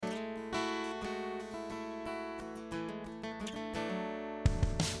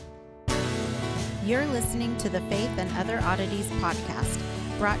You're listening to the Faith and Other Oddities podcast,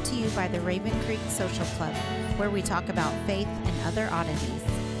 brought to you by the Raven Creek Social Club, where we talk about faith and other oddities.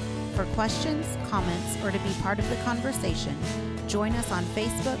 For questions, comments, or to be part of the conversation, join us on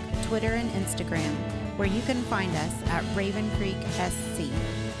Facebook, Twitter, and Instagram, where you can find us at Raven Creek SC.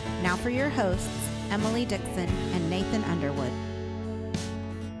 Now for your hosts, Emily Dixon and Nathan Underwood.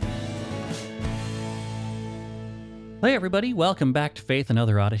 Hey everybody, welcome back to Faith and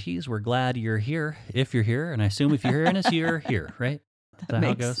Other Oddities. We're glad you're here, if you're here, and I assume if you're hearing us, you're here, right? Is that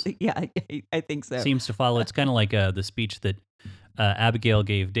how it goes? Yeah, I think so. Seems to follow. It's kind of like the speech that Abigail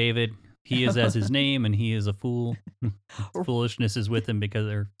gave David. He is as his name, and he is a fool. Foolishness is with him because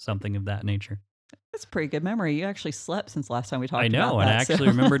or something of that nature. That's a pretty good memory. You actually slept since last time we talked I about know, that. and I actually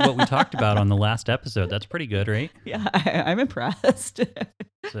remembered what we talked about on the last episode. That's pretty good, right? Yeah, I'm impressed.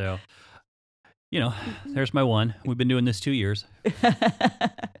 So, there's my one. We've been doing this 2 years.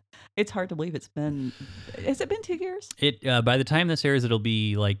 It's hard to believe has it been 2 years? By the time this airs, it'll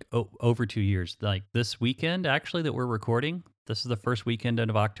be like over 2 years. Like this weekend, actually, that we're recording. This is the first weekend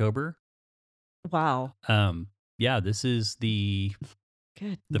of October. Wow. Yeah, this is the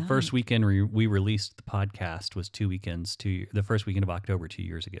first weekend we released the podcast was 2 weekends the first weekend of October 2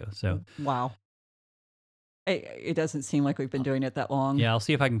 years ago. So wow. It doesn't seem like we've been doing it that long. Yeah, I'll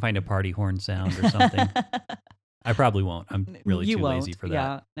see if I can find a party horn sound or something. I probably won't. I'm really too lazy for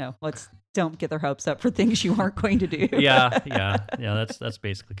that. Yeah, no. Don't get their hopes up for things you aren't going to do. Yeah. That's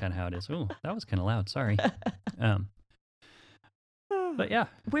basically kind of how it is. Oh, that was kind of loud. Sorry. But yeah,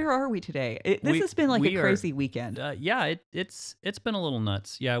 where are we today? This has been like a crazy weekend. Yeah, it's been a little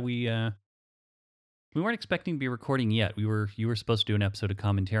nuts. Yeah, we weren't expecting to be recording yet. You were supposed to do an episode of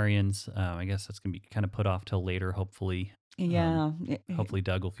Commentarians. I guess that's gonna be kind of put off till later. Hopefully, yeah. Hopefully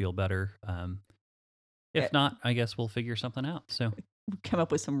Doug will feel better. If not, I guess we'll figure something out. So come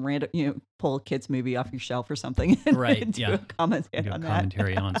up with some random, pull a kids movie off your shelf or something. Right. Do a commentary on that.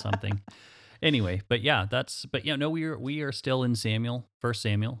 Commentary on something. Anyway, we are still in First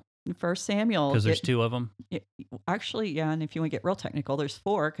Samuel. Because there's two of them. Actually, yeah, and if you want to get real technical, there's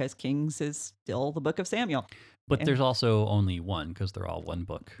four because Kings is still the book of Samuel. But there's also only one because they're all one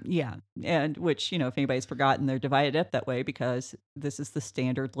book. Yeah, and which, if anybody's forgotten, they're divided up that way because this is the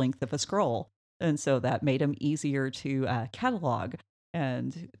standard length of a scroll. And so that made them easier to catalog.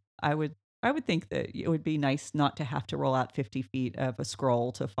 And I would think that it would be nice not to have to roll out 50 feet of a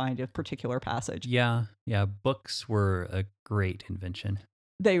scroll to find a particular passage. Yeah. Books were a great invention.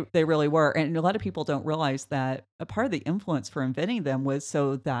 They really were. And a lot of people don't realize that a part of the influence for inventing them was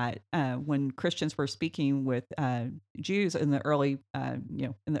so that when Christians were speaking with Jews in the early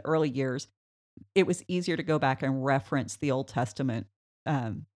years, it was easier to go back and reference the Old Testament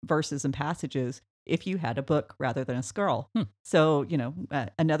verses and passages if you had a book rather than a scroll. So,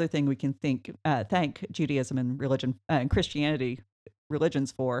 another thing we can thank Judaism and religion and Christianity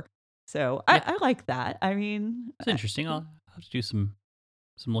religions for. So yeah. I like that. I mean, it's interesting. I'll have to do some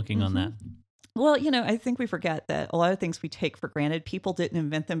looking on that. Well, I think we forget that a lot of things we take for granted, people didn't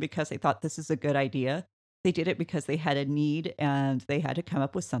invent them because they thought this is a good idea. They did it because they had a need and they had to come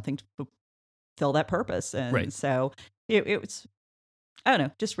up with something to fulfill that purpose. And right. So it was, I don't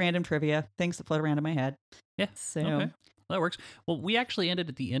know, just random trivia, things that float around in my head. Yeah. So okay. Well, that works. Well, we actually ended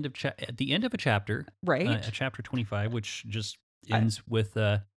at the end of a chapter, right? Chapter 25, which just ends with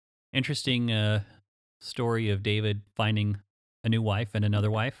a interesting story of David finding a new wife and another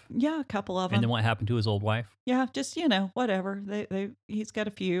wife. Yeah, a couple of them. And then what happened to his old wife? Yeah, just whatever. He's got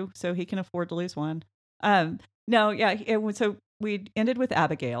a few, so he can afford to lose one. So we ended with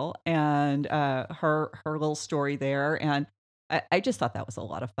Abigail and her little story there, and I just thought that was a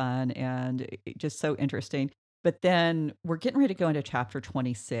lot of fun and just so interesting. But then we're getting ready to go into chapter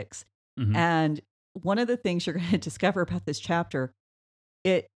 26. Mm-hmm. And one of the things you're going to discover about this chapter,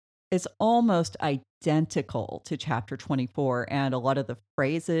 it is almost identical to chapter 24. And a lot of the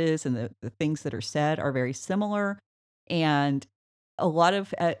phrases and the things that are said are very similar. And a lot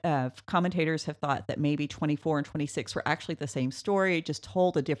of commentators have thought that maybe 24 and 26 were actually the same story, just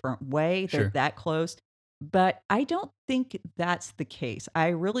told a different way. They're that close. But I don't think that's the case. I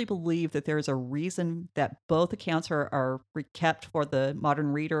really believe that there's a reason that both accounts are kept for the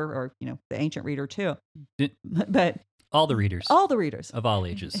modern reader or, the ancient reader too. But all the readers of all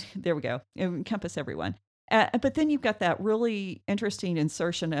ages. There we go. It encompass everyone. But then you've got that really interesting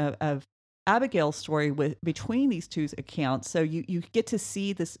insertion of Abigail's story between these two accounts. So you get to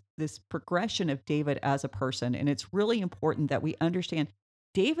see this progression of David as a person. And it's really important that we understand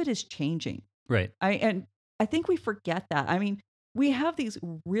David is changing. Right. I think we forget that. I mean, we have these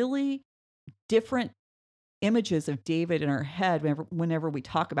really different images of David in our head whenever we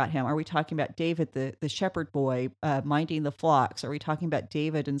talk about him. Are we talking about David, the shepherd boy, minding the flocks? Are we talking about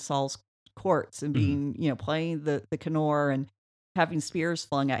David in Saul's courts and being, playing the kinnor and having spears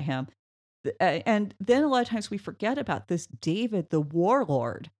flung at him? And then a lot of times we forget about this David, the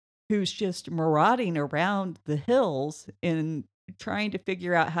warlord, who's just marauding around the hills and trying to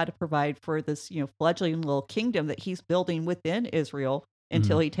figure out how to provide for this, fledgling little kingdom that he's building within Israel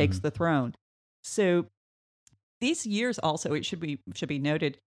until he takes the throne. So these years also, it should be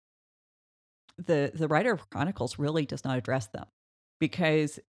noted, the writer of Chronicles really does not address them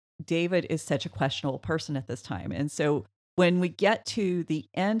because David is such a questionable person at this time. And so when we get to the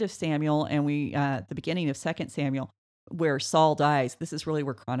end of Samuel and the beginning of 2 Samuel, where Saul dies, this is really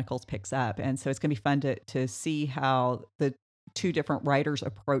where Chronicles picks up. And so it's going to be fun to see how the two different writers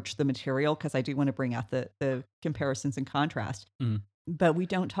approach the material, because I do want to bring out the comparisons and contrast. But we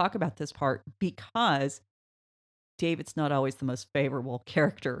don't talk about this part because David's not always the most favorable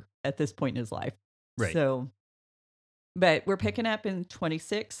character at this point in his life. Right. So, but we're picking up in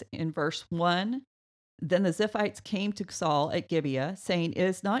 26 in verse 1. Then the Ziphites came to Saul at Gibeah, saying,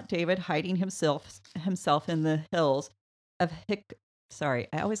 "Is not David hiding himself in the hills of I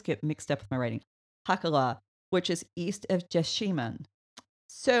always get mixed up with my writing. Hakilah, which is east of Jeshimon."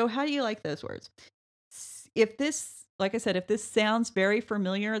 So how do you like those words? If this, like I said, if this sounds very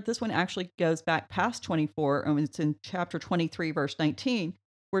familiar, this one actually goes back past 24, and it's in chapter 23, verse 19.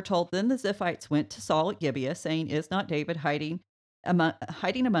 We're told, "Then the Ziphites went to Saul at Gibeah, saying, 'Is not David hiding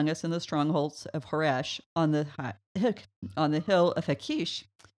among us in the strongholds of Horesh on the hill of Achish,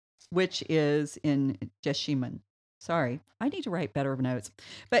 which is in Jeshimon?'" Sorry, I need to write better notes.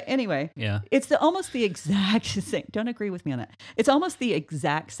 But anyway, Yeah. it's almost the exact same. Don't agree with me on that. It's almost the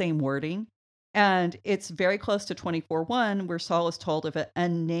exact same wording. And it's very close to 24:1, where Saul is told of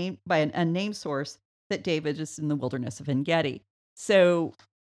by an unnamed source that David is in the wilderness of En-Gedi. So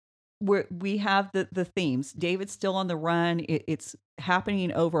we have the themes. David's still on the run. It's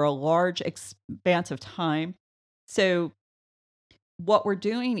happening over a large expanse of time. So what we're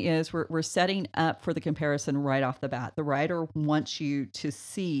doing is we're setting up for the comparison right off the bat. The writer wants you to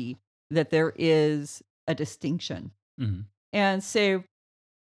see that there is a distinction. And so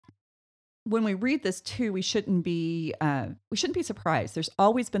when we read this too, we shouldn't be surprised. There's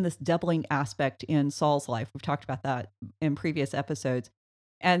always been this doubling aspect in Saul's life. We've talked about that in previous episodes.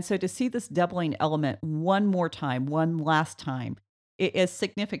 And so to see this doubling element one more time, one last time, it is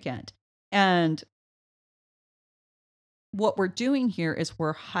significant. And what we're doing here is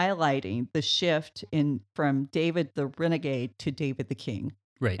we're highlighting the shift from David the renegade to David the king.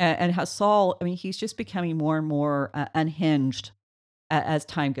 Right. And how Saul, he's just becoming more and more unhinged as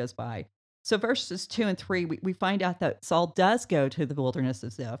time goes by. So verses 2 and 3, we find out that Saul does go to the wilderness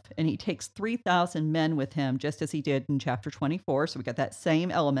of Ziph, and he takes 3,000 men with him, just as he did in chapter 24. So we got that same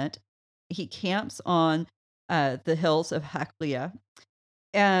element. He camps on the hills of Hakilah,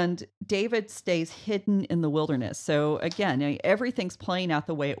 and David stays hidden in the wilderness. So again, everything's playing out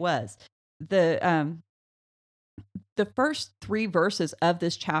the way it was. The first 3 verses of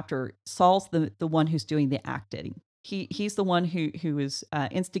this chapter, Saul's the one who's doing the acting. He's the one who is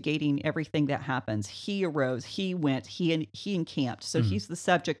instigating everything that happens. He arose, he went, he encamped. So he's the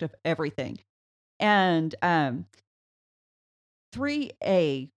subject of everything. And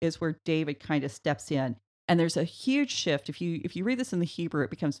 3a is where David kind of steps in. And there's a huge shift. If you read this in the Hebrew, it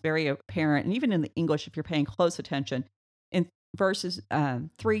becomes very apparent. And even in the English, if you're paying close attention, in verses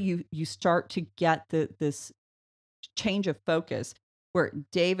 3, you start to get this change of focus where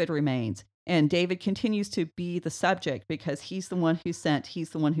David remains. And David continues to be the subject because he's the one who sent,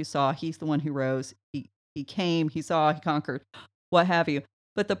 he's the one who saw, he's the one who rose, he came, he saw, he conquered, what have you.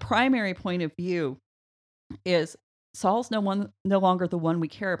 But the primary point of view is Saul's no longer the one we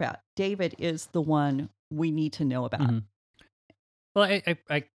care about. David is the one we need to know about. Well,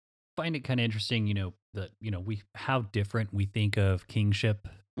 I find it kind of interesting, that, how different we think of kingship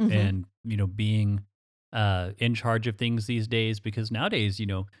and, being in charge of things these days, because nowadays,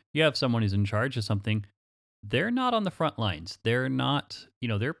 you have someone who's in charge of something. They're not on the front lines. They're not,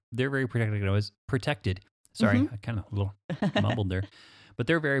 they're very protected. Sorry, I kind of a little mumbled there, but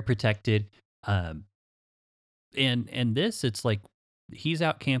they're very protected. And this, it's like Saul's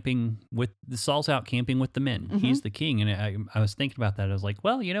out camping with the men. He's the king. And I was thinking about that. I was like,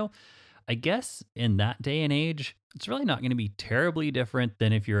 well, I guess in that day and age, it's really not going to be terribly different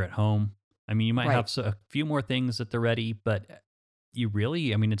than if you're at home. You might have a few more things at the ready, but you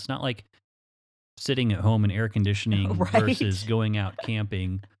really, it's not like sitting at home in air conditioning versus going out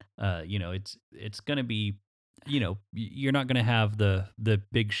camping. It's going to be you're not going to have the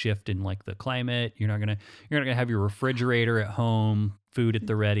big shift in like the climate. You're not going to have your refrigerator at home, food at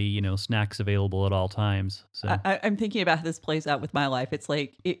the ready, snacks available at all times. So I'm thinking about how this plays out with my life. It's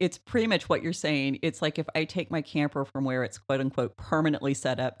like, it's pretty much what you're saying. It's like if I take my camper from where it's quote unquote permanently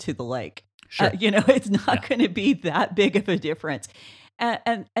set up to the lake, sure. it's not going to be that big of a difference.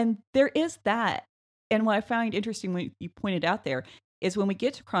 And there is that. And what I find interesting when you pointed out there is when we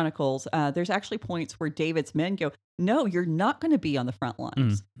get to Chronicles, there's actually points where David's men go, no, you're not going to be on the front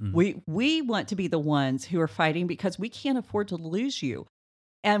lines. We want to be the ones who are fighting because we can't afford to lose you.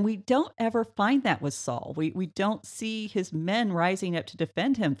 And we don't ever find that with Saul. We don't see his men rising up to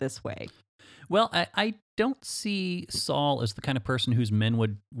defend him this way. Well, I don't see Saul as the kind of person whose men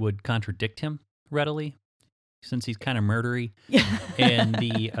would contradict him readily, since he's kind of murdery. And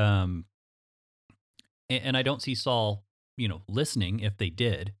and I don't see Saul, listening if they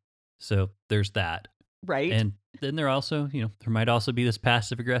did. So there's that. Right. And then there also, there might also be this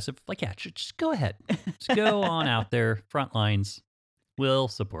passive aggressive, like, yeah, just go ahead. Just go on out there, front lines. We'll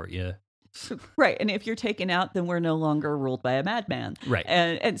support you. Right. And if you're taken out, then we're no longer ruled by a madman. Right.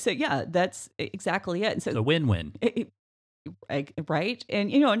 And so, yeah, that's exactly it. And so it's a win-win. Right.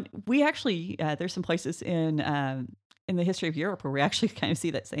 And, and we actually, there's some places in the history of Europe where we actually kind of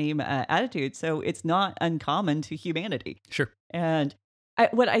see that same attitude. So it's not uncommon to humanity. Sure. And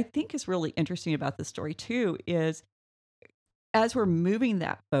what I think is really interesting about this story too is as we're moving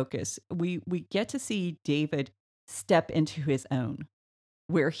that focus, we get to see David step into his own,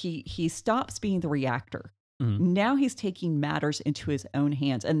 where he stops being the reactor. Mm-hmm. Now he's taking matters into his own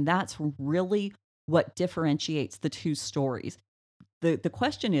hands. And that's really what differentiates the two stories. The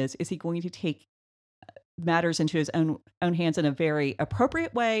question is he going to take matters into his own hands in a very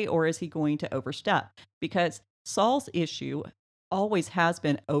appropriate way, or is he going to overstep? Because Saul's issue always has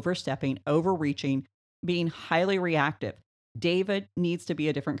been overstepping, overreaching, being highly reactive. David needs to be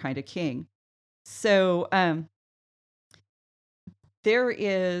a different kind of king. So there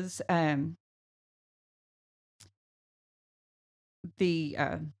is the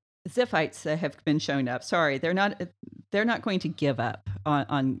Ziphites that have been shown up. Sorry, they're not going to give up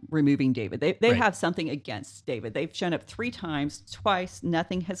on removing David. They Right. have something against David. They've shown up 3 times, twice,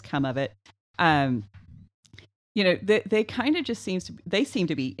 nothing has come of it. They kind of just seem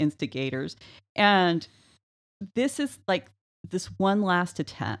to be instigators. And this is like this one last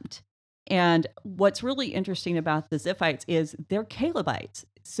attempt. And what's really interesting about the Ziphites is they're Calebites.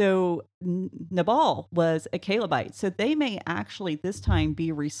 So Nabal was a Calebite. So they may actually this time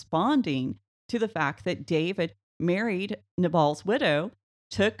be responding to the fact that David married Nabal's widow,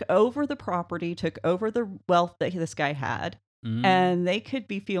 took over the property, took over the wealth that this guy had. And they could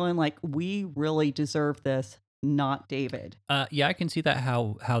be feeling like, we really deserve this, not David. Yeah, I can see that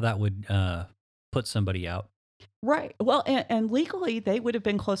how that would put somebody out. Right. Well, and legally, they would have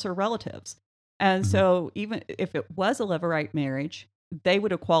been closer relatives. And so even if it was a Levirate marriage, they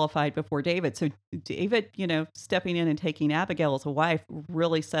would have qualified before David. So David, stepping in and taking Abigail as a wife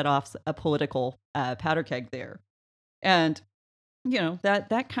really set off a political powder keg there. And,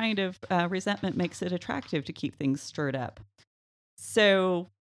 that kind of resentment makes it attractive to keep things stirred up. So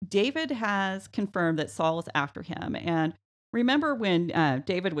David has confirmed that Saul is after him. And remember when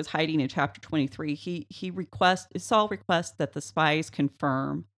David was hiding in chapter 23, Saul requests that the spies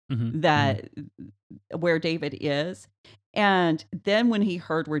confirm that where David is. And then when he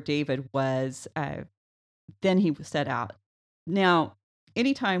heard where David was, then he set out. Now,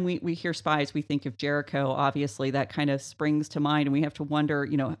 anytime we hear spies, we think of Jericho. Obviously, that kind of springs to mind, and we have to wonder,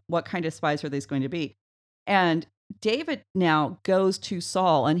 what kind of spies are these going to be? And David now goes to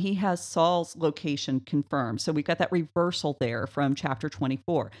Saul, and he has Saul's location confirmed. So we've got that reversal there from chapter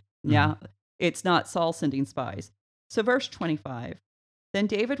 24. Now, it's not Saul sending spies. So verse 25, then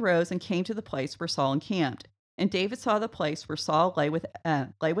David rose and came to the place where Saul encamped. And David saw the place where Saul lay with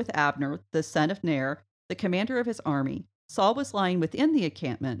Abner, the son of Ner, the commander of his army. Saul was lying within the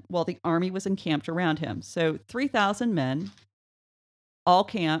encampment, while the army was encamped around him. So 3,000 men, all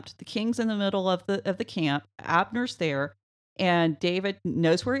camped. The king's in the middle of the camp. Abner's there, and David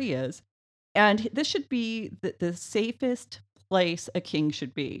knows where he is. And this should be the safest place a king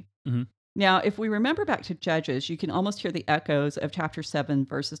should be. Now, if we remember back to Judges, you can almost hear the echoes of chapter 7,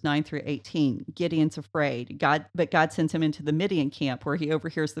 verses 9 through 18. Gideon's afraid, but God sends him into the Midian camp, where he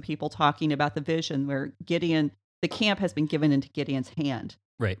overhears the people talking about the vision where the camp has been given into Gideon's hand.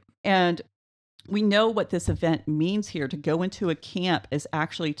 Right. And we know what this event means here. To go into a camp is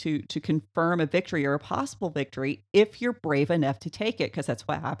actually to confirm a victory or a possible victory if you're brave enough to take it, because that's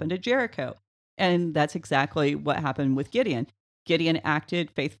what happened at Jericho. And that's exactly what happened with Gideon. Gideon acted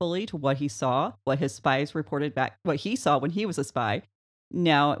faithfully to what he saw, what his spies reported back, what he saw when he was a spy.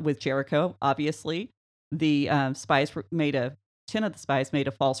 Now, with Jericho, obviously, the 10 of the spies made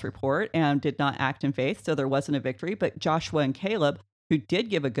a false report and did not act in faith, so there wasn't a victory. But Joshua and Caleb, who did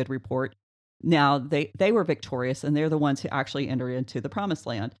give a good report, now they were victorious, and they're the ones who actually entered into the promised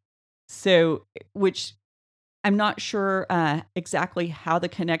land. So, which I'm not sure exactly how the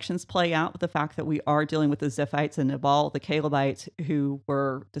connections play out with the fact that we are dealing with the Ziphites and Nabal, the Calebites, who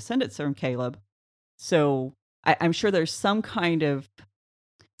were descendants from Caleb. So I'm sure there's some kind of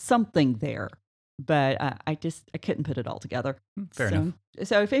something there, but I couldn't put it all together. Fair enough.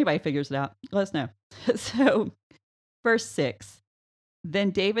 So if anybody figures it out, let us know. So verse 6.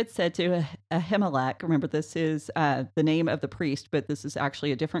 Then David said to Ahimelech, remember this is the name of the priest, but this is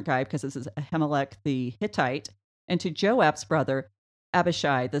actually a different guy because this is Ahimelech the Hittite, and to Joab's brother,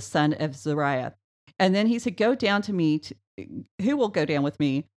 Abishai, the son of Zeruiah. And then he said, go down to me, who will go down with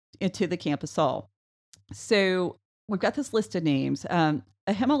me into the camp of Saul? So we've got this list of names.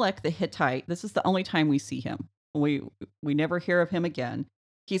 Ahimelech the Hittite, this is the only time we see him. We never hear of him again.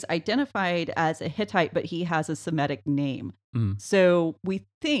 He's identified as a Hittite, but he has a Semitic name. Mm. So we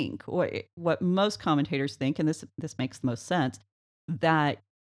think, what most commentators think, and this makes the most sense, that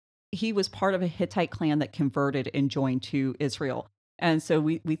he was part of a Hittite clan that converted and joined to Israel. And so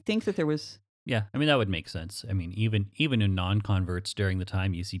we think that there was... Yeah, I mean, that would make sense. I mean, even in non-converts during the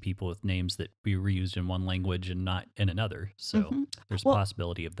time, you see people with names that were used in one language and not in another. So there's a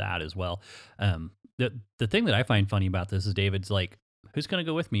possibility of that as well. The thing that I find funny about this is David's like, who's going to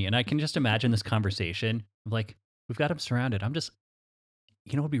go with me? And I can just imagine this conversation of like, we've got him surrounded. I'm just,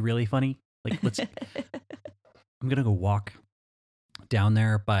 you know, it'd be really funny. Like, I'm going to go walk down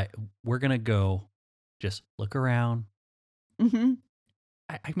there, but we're going to go just look around. Mm-hmm.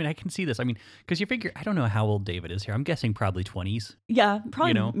 I mean, I can see this. I mean, because you figure, I don't know how old David is here. I'm guessing probably 20s. Yeah, probably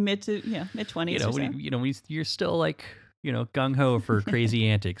you know? mid 20s. You're still like, gung ho for crazy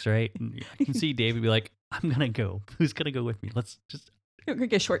antics, right? And I can see David be like, I'm going to go. Who's going to go with me? Let's just... We're going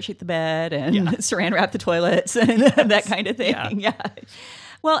to short sheet the bed and saran wrap the toilets and that kind of thing. Yeah.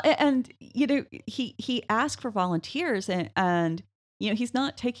 Well, and he asked for volunteers and he's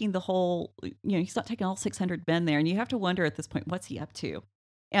not taking the whole, he's not taking all 600 men there. And you have to wonder at this point, what's he up to?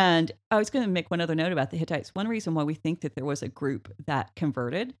 And I was going to make one other note about the Hittites. One reason why we think that there was a group that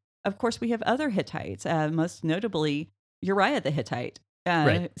converted, of course, we have other Hittites, most notably Uriah the Hittite.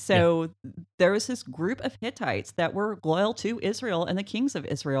 Right. So there was this group of Hittites that were loyal to Israel and the kings of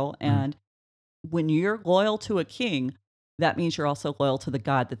Israel. And when you're loyal to a king, that means you're also loyal to the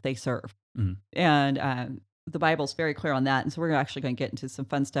God that they serve. And the Bible's very clear on that. And so we're actually going to get into some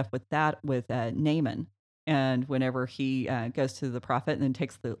fun stuff with that, with Naaman. And whenever he goes to the prophet and then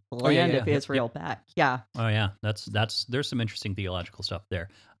takes the land of Israel back. Yeah. Oh, yeah. There's some interesting theological stuff there.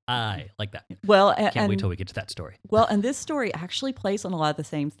 I like that. Well, can't wait till we get to that story. Well, and this story actually plays on a lot of the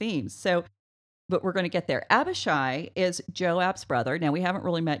same themes. So, but we're going to get there. Abishai is Joab's brother. Now, we haven't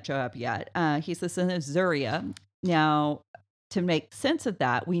really met Joab yet. He's the son of Zeruiah. Now, to make sense of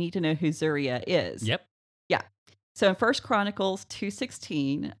that, we need to know who Zeruiah is. Yep. Yeah. So in 1 Chronicles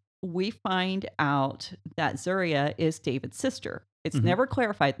 2:16, we find out that Zeruiah is David's sister. It's never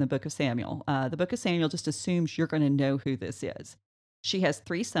clarified in the book of Samuel. The book of Samuel just assumes you're going to know who this is. She has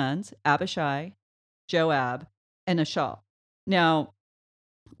 3 sons, Abishai, Joab, and Ashal. Now,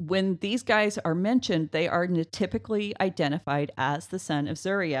 when these guys are mentioned, they are typically identified as the son of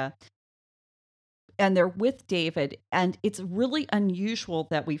Zeruiah, and they're with David. And it's really unusual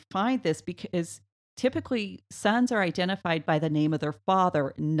that we find this because typically sons are identified by the name of their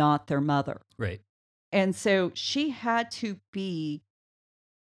father, not their mother. Right. And so she had to be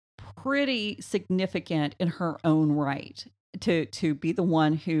pretty significant in her own right to be the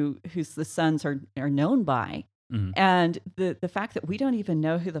one whose the sons are known by. And the fact that we don't even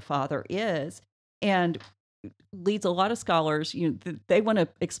know who the father is and leads a lot of scholars, they want to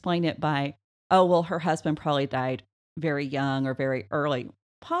explain it by, oh, well, her husband probably died very young or very early.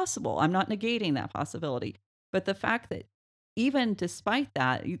 Possible. I'm not negating that possibility. But the fact that even despite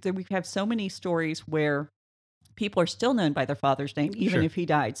that, we have so many stories where people are still known by their father's name, even if he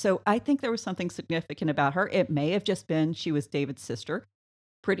died. So I think there was something significant about her. It may have just been she was David's sister.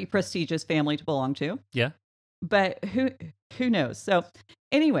 Pretty prestigious family to belong to. Yeah. But who knows? So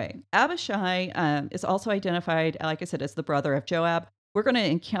anyway, Abishai is also identified, like I said, as the brother of Joab. We're going to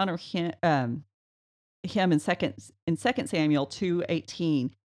encounter him in second Samuel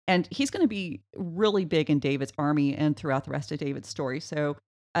 2:18, and he's going to be really big in David's army and throughout the rest of David's story. So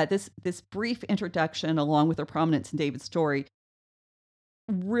this brief introduction, along with her prominence in David's story,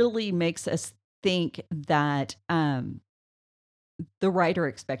 really makes us think that the writer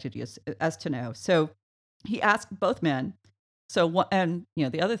expected us to know. So he asked both men. So, and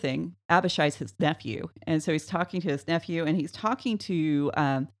the other thing, Abishai's his nephew. And so he's talking to his nephew, and he's talking to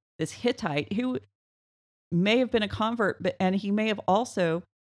this Hittite who may have been a convert, and he may have also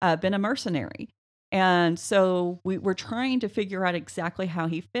been a mercenary. And so we're trying to figure out exactly how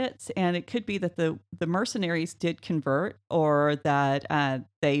he fits. And it could be that the mercenaries did convert, or that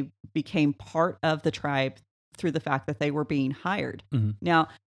they became part of the tribe through the fact that they were being hired. Mm-hmm. Now,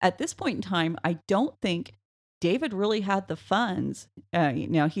 at this point in time, I don't think David really had the funds.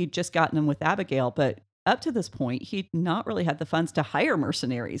 He'd just gotten them with Abigail, but up to this point, he'd not really had the funds to hire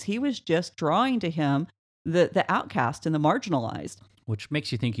mercenaries. He was just drawing to him the outcast and the marginalized. Which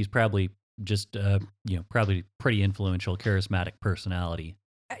makes you think he's probably just, probably pretty influential, charismatic personality.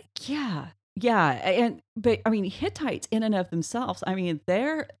 Yeah. But I mean, Hittites in and of themselves, I mean,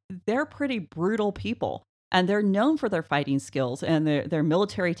 they're pretty brutal people, and they're known for their fighting skills and their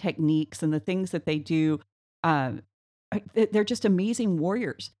military techniques and the things that they do. They're just amazing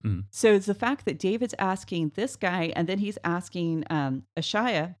warriors. Mm. So it's the fact that David's asking this guy, and then he's asking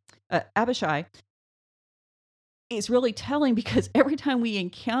Abishai, is really telling, because every time we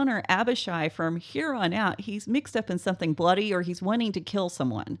encounter Abishai from here on out, he's mixed up in something bloody, or he's wanting to kill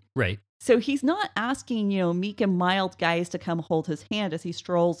someone. Right. So he's not asking, meek and mild guys to come hold his hand as he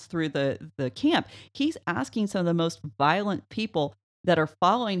strolls through the camp. He's asking some of the most violent people that are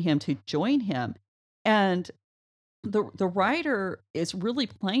following him to join him. And the writer is really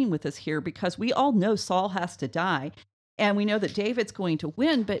playing with us here, because we all know Saul has to die, and we know that David's going to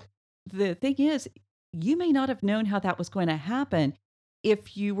win. But the thing is, you may not have known how that was going to happen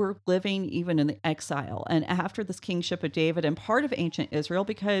if you were living even in the exile and after this kingship of David and part of ancient Israel,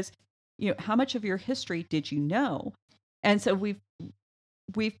 because how much of your history did you know? And so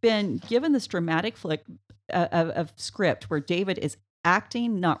we've been given this dramatic flick of script where David is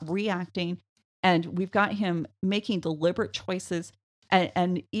acting, not reacting, and we've got him making deliberate choices,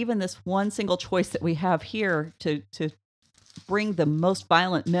 and even this one single choice that we have here to bring the most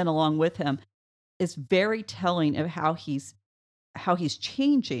violent men along with him is very telling of how he's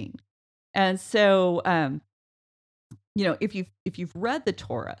changing. And so, if you've read the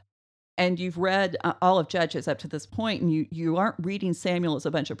Torah and you've read all of Judges up to this point, and you aren't reading Samuel as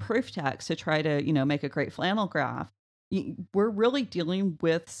a bunch of proof text to try to make a great flannel graph, we're really dealing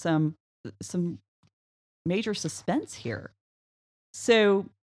with some major suspense here. So,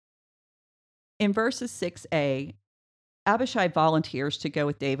 in verses 6a. Abishai volunteers to go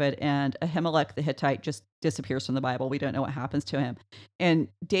with David, and Ahimelech the Hittite just disappears from the Bible. We don't know what happens to him. And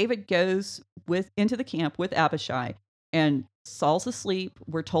David goes into the camp with Abishai, and Saul's asleep.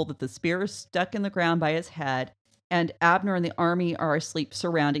 We're told that the spear is stuck in the ground by his head, and Abner and the army are asleep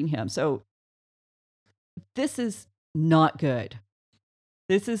surrounding him. So this is not good.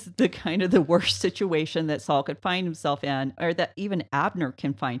 This is the kind of the worst situation that Saul could find himself in, or that even Abner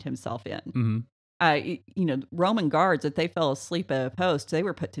can find himself in. Mm-hmm. Roman guards, if they fell asleep at a post, they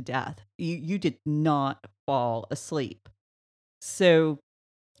were put to death. You did not fall asleep. So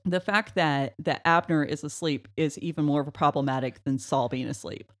the fact that Abner is asleep is even more problematic than Saul being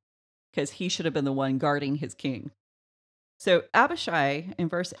asleep, because he should have been the one guarding his king. So Abishai, in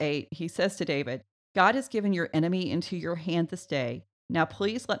verse 8, he says to David, "God has given your enemy into your hand this day. Now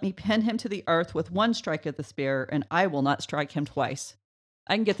please let me pin him to the earth with one strike of the spear, and I will not strike him twice.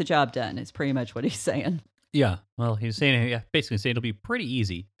 I can get the job done," is pretty much what he's saying. Yeah. Well, he's saying, basically saying it'll be pretty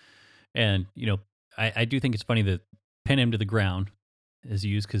easy. And, I do think it's funny that pin him to the ground is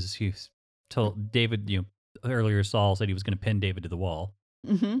used, because he told David, earlier Saul said he was going to pin David to the wall.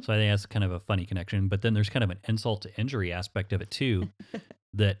 Mm-hmm. So I think that's kind of a funny connection. But then there's kind of an insult to injury aspect of it too,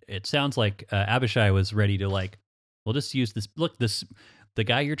 that it sounds like Abishai was ready to we'll just use this. Look, the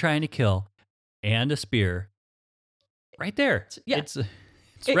guy you're trying to kill and a spear right there. Yeah. It's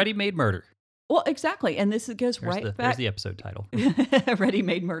ready-made murder. Well, exactly. And this goes back. There's the episode title.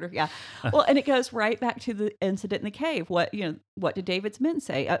 Ready-made murder. Yeah. Well, and it goes right back to the incident in the cave. What did David's men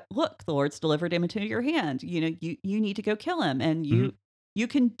say? Look, the Lord's delivered him into your hand. You need to go kill him, and you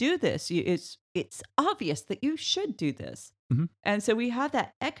can do this. It's obvious that you should do this. Mm-hmm. And so we have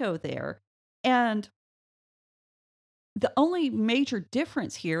that echo there. And the only major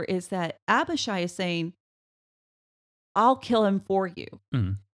difference here is that Abishai is saying, "I'll kill him for you."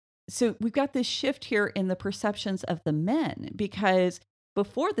 Mm-hmm. So we've got this shift here in the perceptions of the men, because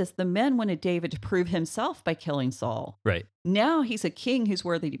before this, the men wanted David to prove himself by killing Saul. Right. Now he's a king who's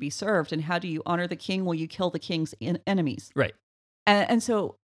worthy to be served. And how do you honor the king? Well, you kill the king's enemies. Right. And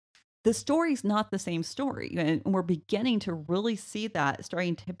so the story's not the same story. And we're beginning to really see that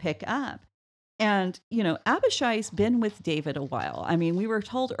starting to pick up. And, Abishai's been with David a while. I mean, we were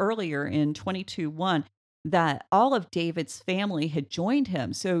told earlier in 22:1 that all of David's family had joined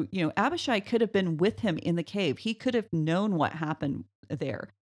him. So, Abishai could have been with him in the cave. He could have known what happened there.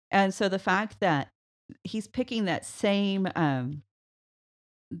 And so the fact that he's picking that same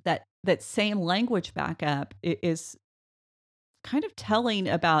that same language back up is kind of telling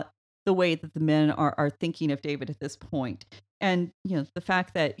about the way that the men are thinking of David at this point. And, the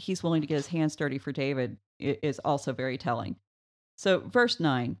fact that he's willing to get his hands dirty for David is also very telling. So, verse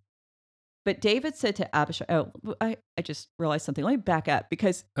 9. But David said to Abishai, I just realized something. Let me back up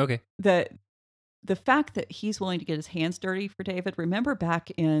because Okay. the fact that he's willing to get his hands dirty for David, remember back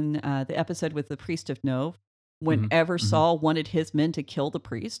in the episode with the priest of Nov, whenever Saul wanted his men to kill the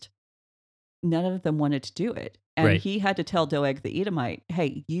priest, none of them wanted to do it. And Right. he had to tell Doeg the Edomite,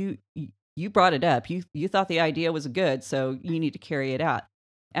 hey, you brought it up. You thought the idea was good, so you need to carry it out.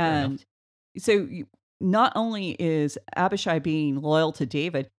 And so not only is Abishai being loyal to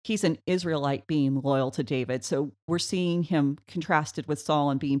David, he's an Israelite being loyal to David. So we're seeing him contrasted with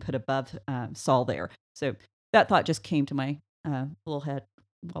Saul and being put above Saul there. So that thought just came to my little head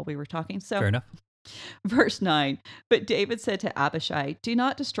while we were talking. So Fair enough. Verse 9, but David said to Abishai, do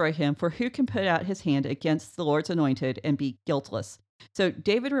not destroy him, for who can put out his hand against the Lord's anointed and be guiltless? So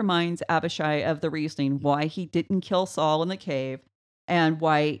David reminds Abishai of the reasoning why he didn't kill Saul in the cave and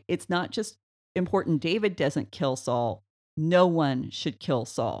why it's not just important David doesn't kill Saul. No one should kill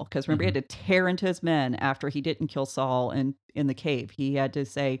Saul. Because remember, he had to tear into his men after he didn't kill Saul in the cave. He had to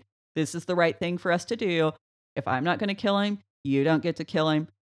say, this is the right thing for us to do. If I'm not going to kill him, you don't get to kill him.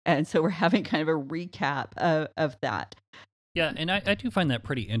 And so we're having kind of a recap of that. Yeah, and I do find that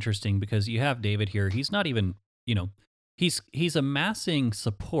pretty interesting because you have David here. He's not even, he's amassing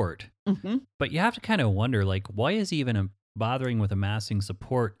support, but you have to kind of wonder, like, why is he even bothering with amassing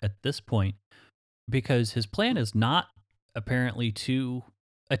support at this point? Because his plan is not apparently to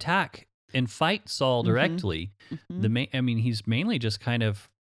attack and fight Saul directly. He's mainly just kind of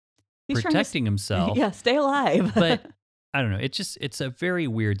protecting himself. Yeah, stay alive. But I don't know. It's a very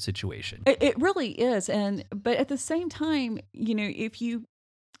weird situation. It really is. But at the same time, if you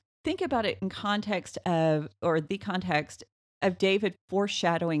think about it in the context of David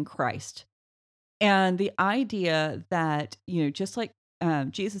foreshadowing Christ and the idea that, just like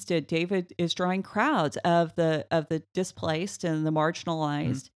Jesus did, David is drawing crowds of the displaced and the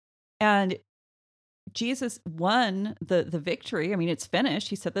marginalized. And Jesus won the victory. I mean, it's finished.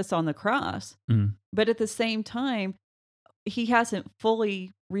 He said this on the cross. But at the same time, he hasn't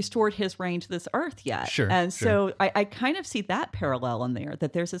fully restored his reign to this earth yet. So I kind of see that parallel in there,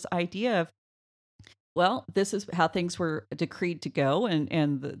 that there's this idea of, well, this is how things were decreed to go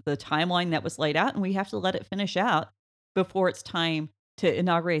and the timeline that was laid out, and we have to let it finish out before it's time to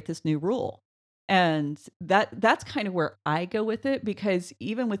inaugurate this new rule. And that's kind of where I go with it, because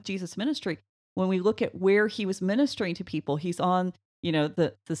even with Jesus' ministry, when we look at where he was ministering to people, he's on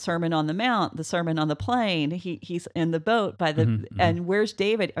the Sermon on the Mount, the Sermon on the Plain. He's in the boat by the and where's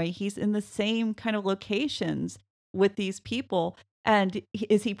David? I mean, he's in the same kind of locations with these people. And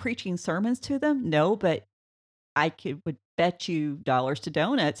is he preaching sermons to them? No, but would bet you dollars to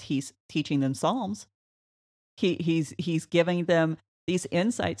donuts he's teaching them Psalms. He's giving them these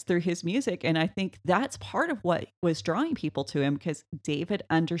insights through his music, and I think that's part of what was drawing people to him, because David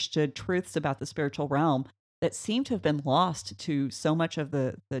understood truths about the spiritual realm that seemed to have been lost to so much of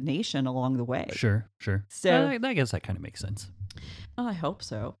the nation along the way. Sure. So I guess that kind of makes sense. I hope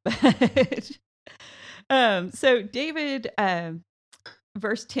so. So David,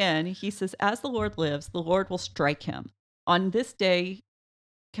 verse 10, he says, as the Lord lives, the Lord will strike him on his day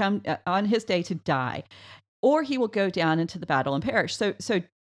to die, or he will go down into the battle and perish. So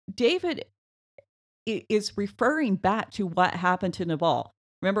David is referring back to what happened to Nabal.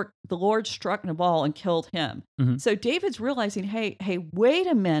 Remember, the Lord struck Nabal and killed him. So David's realizing, hey, wait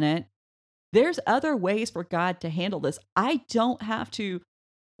a minute. There's other ways for God to handle this. I don't have to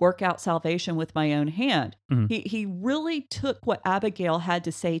work out salvation with my own hand. He really took what Abigail had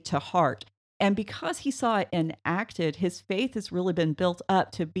to say to heart. And because he saw it enacted, his faith has really been built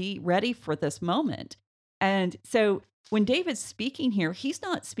up to be ready for this moment. And so when David's speaking here, he's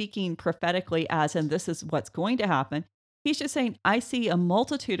not speaking prophetically as in this is what's going to happen. He's just saying, I see a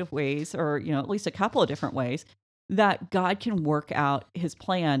multitude of ways, or at least a couple of different ways, that God can work out his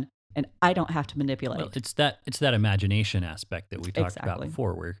plan, and I don't have to manipulate. Well, it's that imagination aspect that we talked about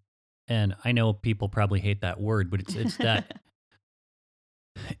before. And I know people probably hate that word, but it's that.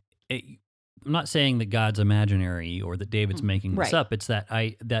 I'm not saying that God's imaginary or that David's making this up. It's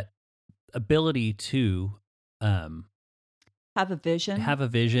that ability to have a vision. Have a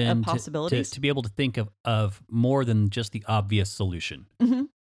vision of to, possibilities. to be able to think of more than just the obvious solution. Mhm.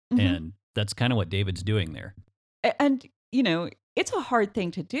 Mhm. And that's kind of what David's doing there. And, it's a hard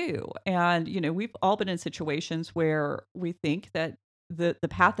thing to do. And, we've all been in situations where we think that the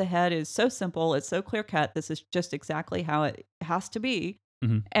path ahead is so simple, it's so clear cut. This is just exactly how it has to be.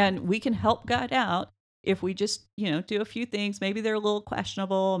 Mhm. And we can help God out if we just, do a few things. Maybe they're a little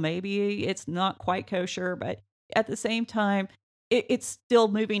questionable. Maybe it's not quite kosher, but at the same time, it's still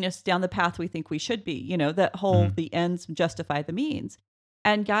moving us down the path we think we should be. That whole Mhm. the ends justify the means.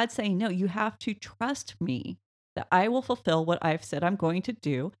 And God's saying, no, you have to trust me that I will fulfill what I've said I'm going to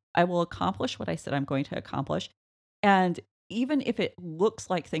do. I will accomplish what I said I'm going to accomplish. And even if it looks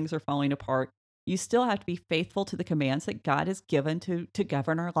like things are falling apart, you still have to be faithful to the commands that God has given to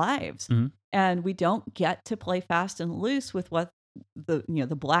govern our lives. Mhm. And we don't get to play fast and loose with what the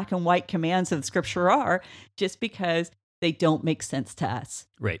black and white commands of Scripture are, just because they don't make sense to us.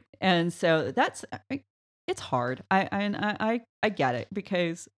 Right. And so it's hard. I get it,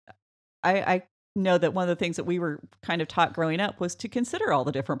 because I know that one of the things that we were kind of taught growing up was to consider all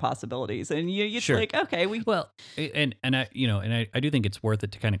the different possibilities. And it's Sure. like, okay, Well, and I do think it's worth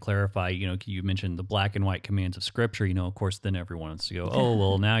it to kind of clarify. You mentioned the black and white commands of Scripture. Of course, then everyone wants to go, oh,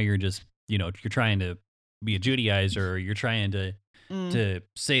 well, now you're just you're trying to be a Judaizer, or you're trying to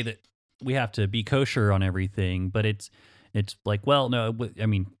say that we have to be kosher on everything. But it's like, well, no, I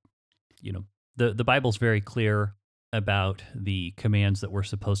mean, the Bible's very clear about the commands that we're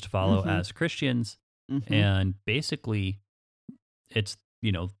supposed to follow Mhm. as Christians, Mhm. and basically, it's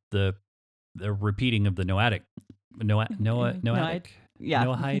the repeating of the Noahic. Yeah. Noahide.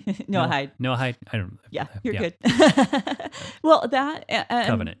 Noahide. Noahide. I don't. Yeah, you're good. Well, that and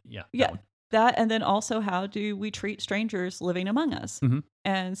Covenant. Yeah. yeah, That one. that, and then also, how do we treat strangers living among us? Mhm.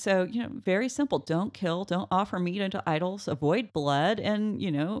 And so, very simple. Don't kill, don't offer meat unto idols, avoid blood, and,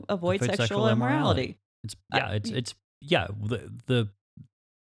 avoid sexual immorality. It's Uh, the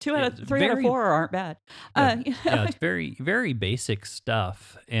 2 out of it's 3 out of very 4 aren't bad. yeah, it's very very basic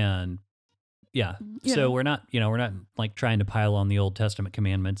stuff, and yeah. You So know. we're not like trying to pile on the Old Testament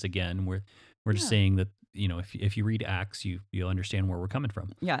commandments again. We're just Yeah. saying that if you read Acts, you'll understand where we're coming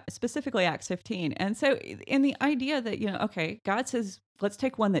from. Yeah, specifically Acts 15. And so, in the idea that, okay, God says, let's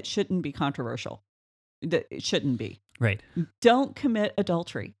take one that shouldn't be controversial, that it shouldn't be. Right. Don't commit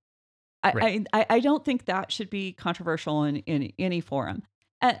adultery. Right. I don't think that should be controversial in any forum.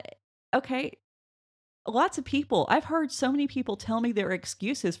 Uh, okay, lots of people, I've heard so many people tell me their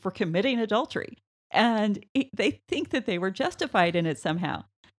excuses for committing adultery, and they think that they were justified in it somehow.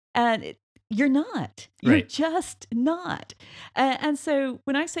 And you're not. You're Right. just not. And so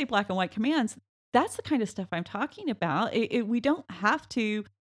when I say black and white commands, that's the kind of stuff I'm talking about. We don't have to.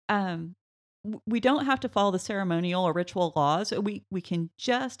 We don't have to follow the ceremonial or ritual laws. We can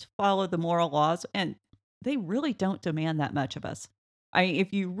just follow the moral laws, and they really don't demand that much of us.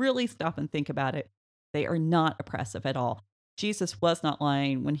 If you really stop and think about it, they are not oppressive at all. Jesus was not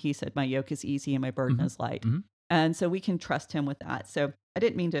lying when he said, "My yoke is easy and my burden Mhm. is light," Mhm. and so we can trust him with that. So I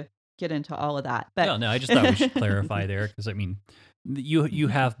didn't mean to get into all of that, but No, I just thought we should clarify there, because I mean, you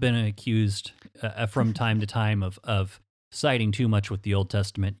have been accused from time to time of citing too much with the Old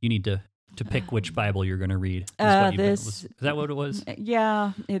Testament. You need to pick which Bible you're going to read. Is this, that what it was?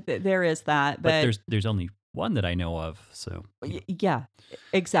 yeah, there is that, But but there's only one that I know of. So yeah,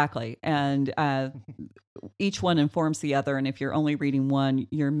 exactly. And each one informs the other. And if you're only reading one,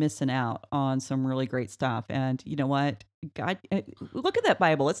 you're missing out on some really great stuff. And you know what? God, look at that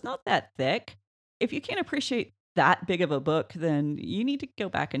Bible. It's not that thick. If you can't appreciate that big of a book, then you need to go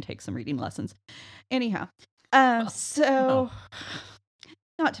back and take some reading lessons. Anyhow, so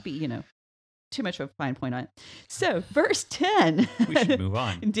not to be, too much of a fine point on it. So, verse 10. we should move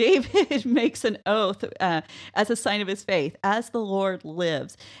on. David makes an oath as a sign of his faith, as the Lord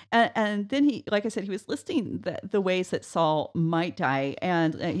lives. And then he, like I said, he was listing the ways that Saul might die,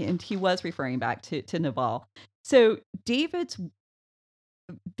 and he was referring back to Nabal. So David's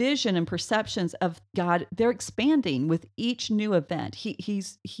vision and perceptions of God, they're expanding with each new event.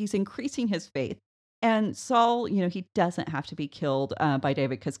 He's increasing his faith. And Saul, he doesn't have to be killed by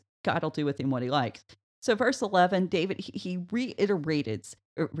David, because God will do with him what he likes. So verse 11, David, he reiterated,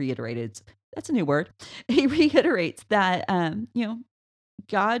 that's a new word. He reiterates that,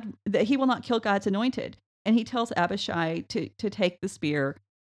 God, that he will not kill God's anointed. And he tells Abishai to take the spear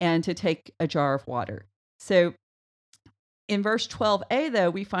and to take a jar of water. So in verse 12a,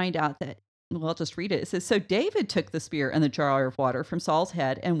 though, we find out that, well, I'll just read it. It says, so David took the spear and the jar of water from Saul's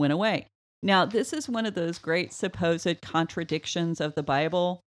head and went away. Now, this is one of those great supposed contradictions of the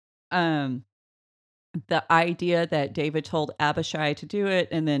Bible. the idea that David told Abishai to do it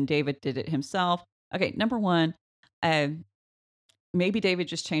and then David did it himself. Okay, number one, um, maybe David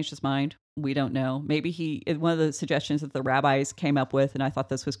just changed his mind. We don't know. Maybe one of the suggestions that the rabbis came up with, and I thought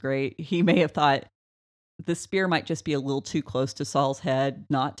this was great, he may have thought the spear might just be a little too close to Saul's head,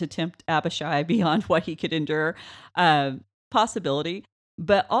 not to tempt Abishai beyond what he could endure. Possibility.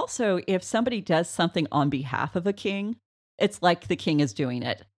 But also, if somebody does something on behalf of a king, it's like the king is doing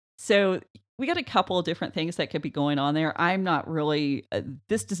it. So we got a couple of different things that could be going on there. I'm not really,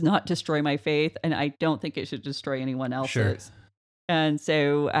 this does not destroy my faith, and I don't think it should destroy anyone else's. Sure. And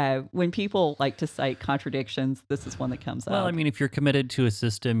so when people like to cite contradictions, this is one that comes up. Well, I mean, if you're committed to a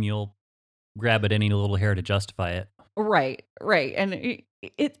system, you'll grab at any little hair to justify it. Right. And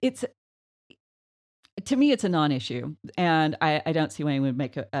it's, to me, it's a non-issue, and I don't see why anyone would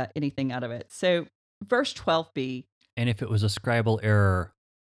make anything out of it. So verse 12b. And if it was a scribal error,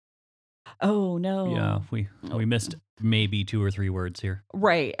 oh no. Yeah, we missed maybe 2 or 3 words here.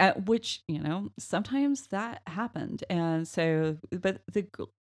 Right. Which, sometimes that happened. And so, but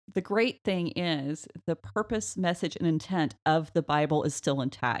the great thing is the purpose, message, and intent of the Bible is still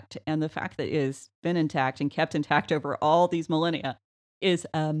intact. And the fact that it has been intact and kept intact over all these millennia is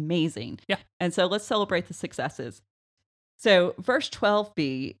amazing. Yeah. And so let's celebrate the successes. So verse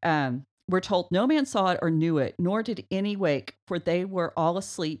 12b, we're told, no man saw it or knew it, nor did any wake, for they were all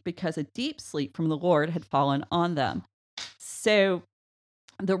asleep because a deep sleep from the Lord had fallen on them. So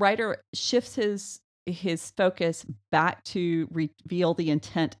the writer shifts his focus back to reveal the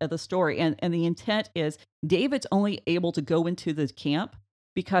intent of the story. And the intent is David's only able to go into the camp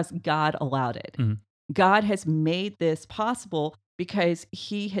because God allowed it. Mm-hmm. God has made this possible because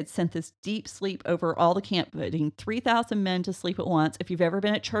he had sent this deep sleep over all the camp, putting 3,000 men to sleep at once. If you've ever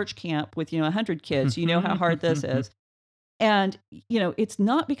been at church camp with, 100 kids, you know how hard this is. And, it's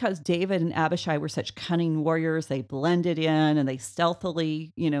not because David and Abishai were such cunning warriors. They blended in and they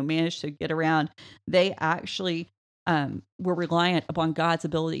stealthily, managed to get around. They actually were reliant upon God's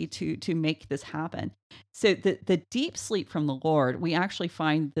ability to make this happen. So the deep sleep from the Lord, we actually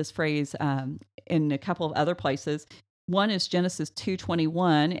find this phrase in a couple of other places. One is Genesis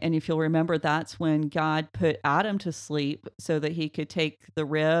 2:21, and if you'll remember, that's when God put Adam to sleep so that he could take the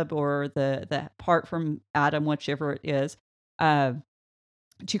rib or the part from Adam, whichever it is,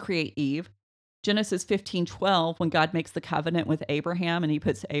 to create Eve. Genesis 15:12, when God makes the covenant with Abraham and he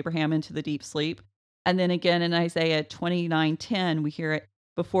puts Abraham into the deep sleep. And then again in Isaiah 29:10, we hear it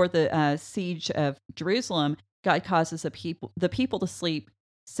before the siege of Jerusalem, God causes the people to sleep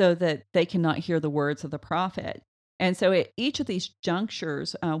so that they cannot hear the words of the prophet. And so at each of these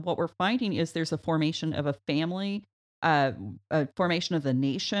junctures, what we're finding is there's a formation of a family, a formation of the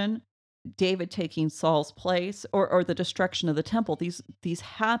nation, David taking Saul's place, or the destruction of the temple. These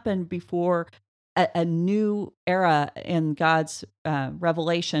happen before a new era in God's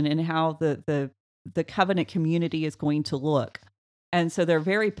revelation and how the covenant community is going to look. And so they're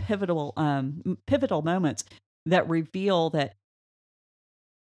very pivotal moments that reveal that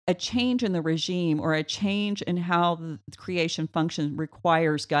a change in the regime or a change in how the creation functions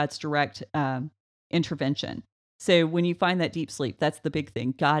requires God's direct intervention. So when you find that deep sleep, that's the big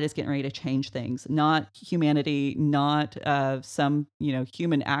thing. God is getting ready to change things, not humanity, not some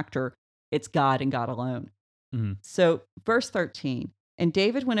human actor. It's God and God alone. Mm-hmm. So verse 13, and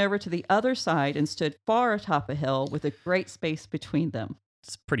David went over to the other side and stood far atop a hill with a great space between them.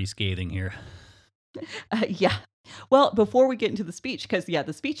 It's pretty scathing here. Yeah. Well, before we get into the speech, because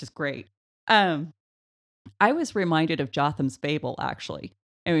the speech is great. I was reminded of Jotham's fable, actually.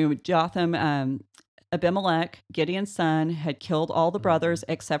 I mean, Jotham, Abimelech, Gideon's son, had killed all the brothers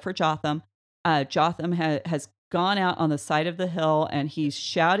except for Jotham. Jotham has gone out on the side of the hill and he's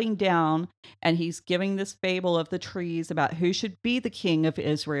shouting down and he's giving this fable of the trees about who should be the king of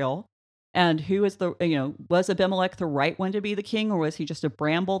Israel. And who is was Abimelech the right one to be the king, or was he just a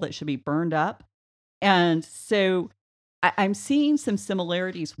bramble that should be burned up? And so I'm seeing some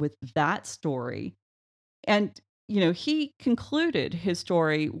similarities with that story. And, he concluded his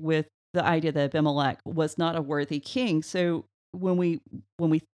story with the idea that Abimelech was not a worthy king. So when we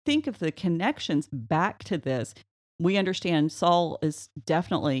think of the connections back to this, we understand Saul is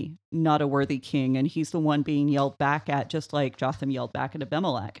definitely not a worthy king, and he's the one being yelled back at, just like Jotham yelled back at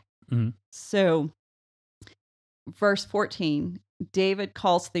Abimelech. Mm-hmm. So verse 14, David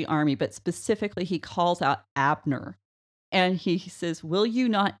calls the army, but specifically he calls out Abner. And he says, will you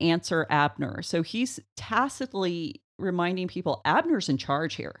not answer Abner? So he's tacitly reminding people Abner's in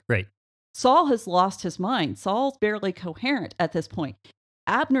charge here. Right. Saul has lost his mind. Saul's barely coherent at this point.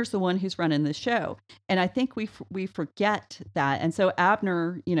 Abner's the one who's running the show. And I think we forget that. And so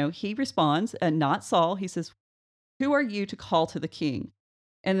Abner, he responds, and not Saul. He says, "Who are you to call to the king?"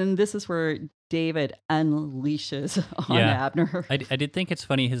 And then this is where David unleashes on Abner. I did think it's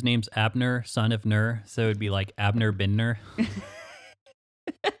funny. His name's Abner, son of Ner. So it'd be like Abner ben Ner.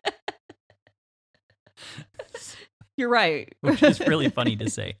 You're right. Which is really funny to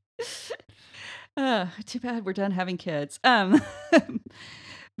say. Too bad we're done having kids.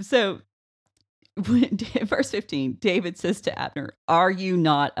 So verse 15, David says to Abner, "Are you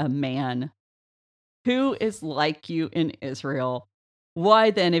not a man? Who is like you in Israel?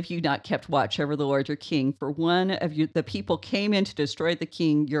 Why then have you not kept watch over the Lord your king? For one of you, the people came in to destroy the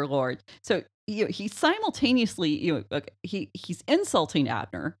king, your Lord." So he simultaneously, he's insulting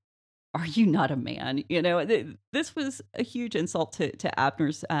Abner. Are you not a man? This was a huge insult to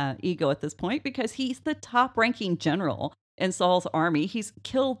Abner's ego at this point, because he's the top ranking general in Saul's army. He's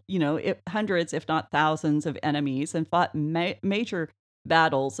killed, hundreds, if not thousands of enemies and fought major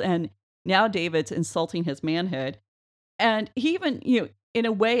battles. And now David's insulting his manhood. And he even, in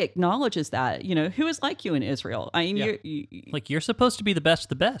a way acknowledges that, who is like you in Israel? I mean, you're supposed to be the best of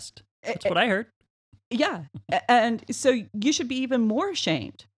the best. That's what I heard. Yeah. And so you should be even more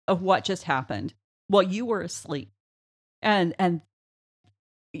ashamed of what just happened while you were asleep. And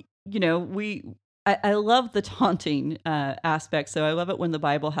I love the taunting aspect. So I love it when the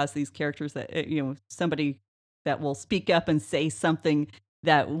Bible has these characters that, somebody that will speak up and say something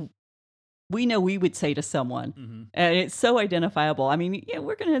that we know we would say to someone. Mm-hmm. And it's so identifiable. I mean,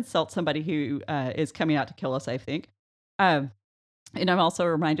 we're going to insult somebody who is coming out to kill us, I think. And I'm also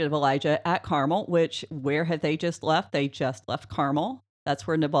reminded of Elijah at Carmel, where had they just left? They just left Carmel. That's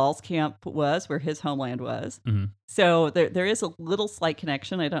where Nabal's camp was, where his homeland was. Mm-hmm. So there is a little slight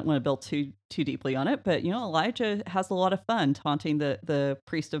connection. I don't want to build too deeply on it, but Elijah has a lot of fun taunting the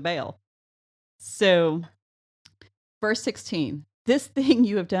priest of Baal. So, verse 16, "This thing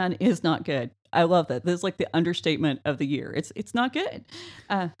you have done is not good." I love that. This is like the understatement of the year. It's not good.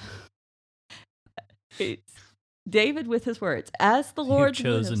 It's David with his words, "As the Lord You've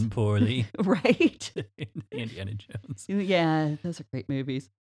chosen lives." Poorly. Right? Indiana Jones. Yeah, those are great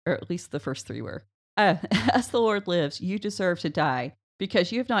movies. Or at least the first three were. "As the Lord lives, you deserve to die,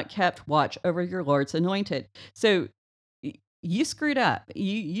 because you have not kept watch over your Lord's anointed." So you screwed up.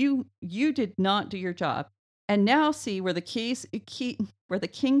 You did not do your job. And now see where the king's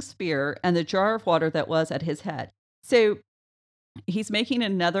spear and the jar of water that was at his head. So he's making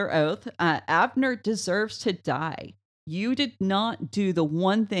another oath. Abner deserves to die. You did not do the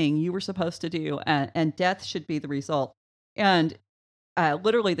one thing you were supposed to do, and death should be the result. And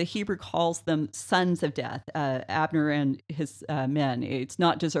literally, the Hebrew calls them sons of death, Abner and his men. It's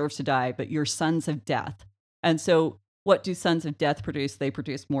not deserves to die, but you're sons of death. And so what do sons of death produce? They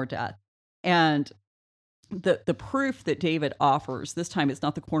produce more death. And the proof that David offers, this time it's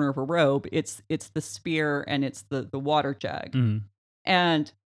not the corner of a robe, it's the spear and it's the water jug. Mm-hmm.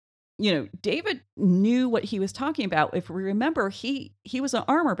 And David knew what he was talking about. If we remember, he was an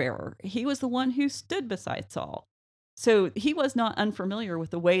armor bearer. He was the one who stood beside Saul. So he was not unfamiliar with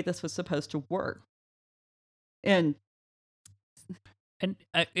the way this was supposed to work. And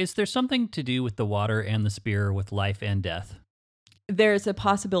is there something to do with the water and the spear with life and death? There's a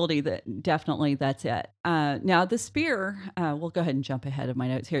possibility that definitely that's it. Now, the spear, we'll go ahead and jump ahead of my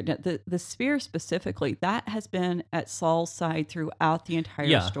notes here. The spear specifically, that has been at Saul's side throughout the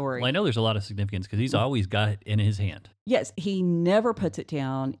entire story. Well, I know there's a lot of significance because he's always got it in his hand. Yes, he never puts it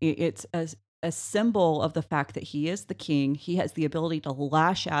down. It's a symbol of the fact that he is the king. He has the ability to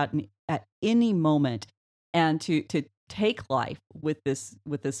lash out at any moment and to take life with this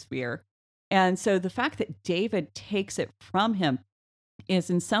spear. And so the fact that David takes it from him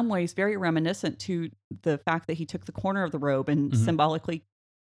is in some ways very reminiscent to the fact that he took the corner of the robe and mm-hmm. symbolically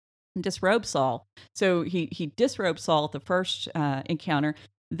disrobed Saul. So he disrobed Saul at the first encounter.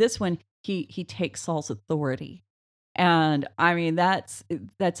 This one, he takes Saul's authority. And I mean, that's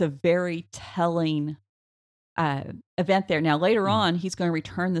a very telling event there. Now, later mm-hmm. on, he's going to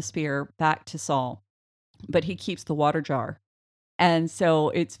return the spear back to Saul, but he keeps the water jar. And so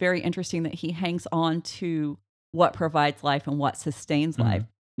it's very interesting that he hangs on to what provides life and what sustains mm-hmm. life.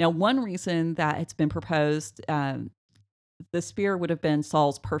 Now, one reason that it's been proposed, the spear would have been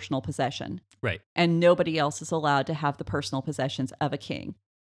Saul's personal possession. Right. And nobody else is allowed to have the personal possessions of a king.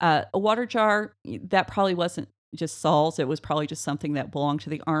 A water jar, that probably wasn't just Saul's. It was probably just something that belonged to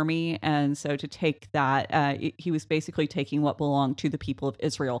the army. And so to take that, he was basically taking what belonged to the people of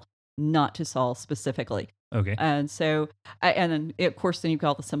Israel, not to Saul specifically. Okay. And so, and then of course, then you've got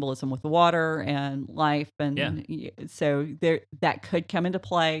all the symbolism with water and life, Yeah. and so there that could come into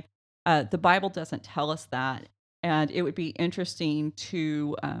play. The Bible doesn't tell us that, and it would be interesting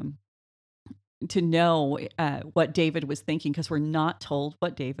to know what David was thinking, because we're not told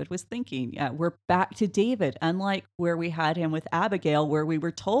what David was thinking. We're back to David, unlike where we had him with Abigail, where we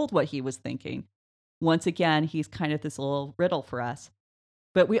were told what he was thinking. Once again, he's kind of this little riddle for us.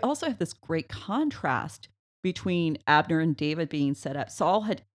 But we also have this great contrast between Abner and David being set up. Saul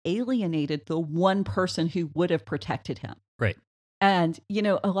had alienated the one person who would have protected him. Right. And,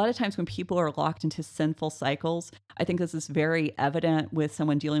 a lot of times when people are locked into sinful cycles, I think this is very evident with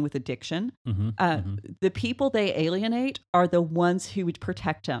someone dealing with addiction. The people they alienate are the ones who would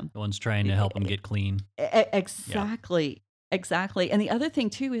protect them. The ones trying to help them get clean. Exactly. Yeah. Exactly. And the other thing,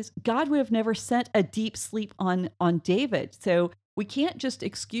 too, is God would have never sent a deep sleep on David. So we can't just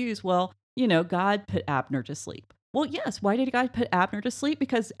excuse, God put Abner to sleep. Well, yes. Why did God put Abner to sleep?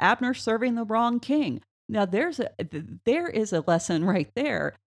 Because Abner's serving the wrong king. Now, there is a lesson right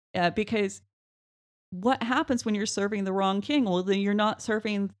there, because what happens when you're serving the wrong king? Well, then you're not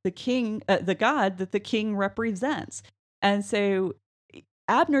serving the king, the God that the king represents. And so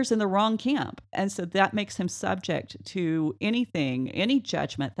Abner's in the wrong camp. And so that makes him subject to any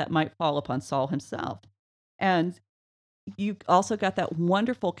judgment that might fall upon Saul himself. And you also got that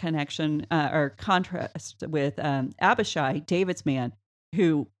wonderful connection or contrast with Abishai, David's man,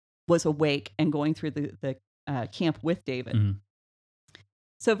 who was awake and going through the camp with David. Mm-hmm.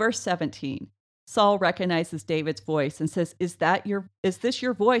 So verse 17, Saul recognizes David's voice and says, is this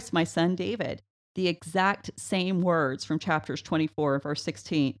your voice, my son David? The exact same words from chapters 24 and verse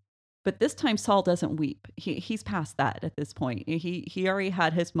 16. But this time Saul doesn't weep. He's past that at this point. He already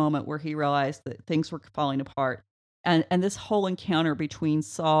had his moment where he realized that things were falling apart. And this whole encounter between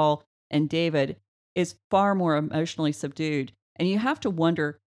Saul and David is far more emotionally subdued. And you have to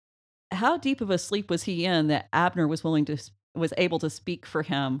wonder, how deep of a sleep was he in that Abner was able to speak for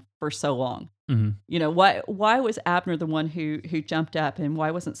him for so long? Mm-hmm. Why was Abner the one who jumped up, and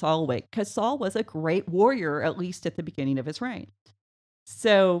why wasn't Saul awake? Because Saul was a great warrior, at least at the beginning of his reign.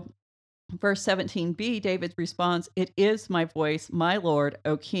 So verse 17b, David responds, "It is my voice, my Lord,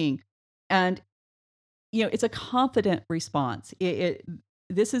 O King." And, it's a confident response. It's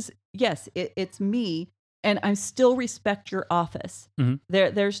me, and I still respect your office. Mm-hmm.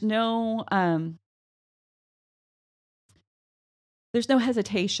 There's no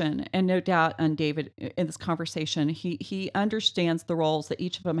hesitation and no doubt on David in this conversation. He understands the roles that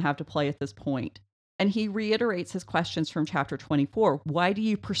each of them have to play at this point. And he reiterates his questions from chapter 24. Why do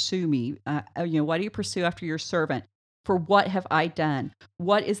you pursue me? Why do you pursue after your servant? For what have I done?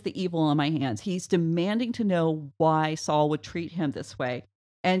 What is the evil on my hands? He's demanding to know why Saul would treat him this way.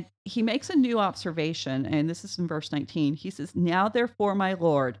 And he makes a new observation, and this is in verse 19. He says, "Now therefore, my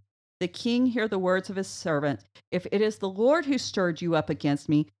Lord, the king hear the words of his servant. If it is the Lord who stirred you up against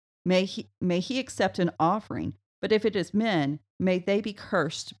me, may he accept an offering. But if it is men, may they be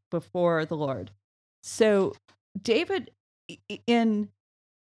cursed before the Lord." So David, in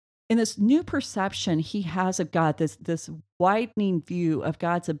this new perception he has of God, this widening view of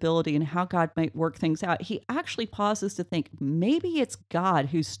God's ability and how God might work things out, he actually pauses to think, maybe it's God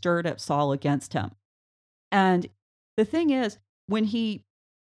who stirred up Saul against him. And the thing is, when he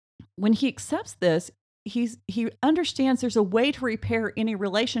accepts this, he understands there's a way to repair any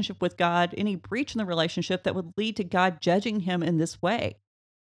relationship with God, any breach in the relationship that would lead to God judging him in this way.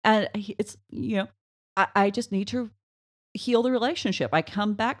 And it's, I just need to heal the relationship. I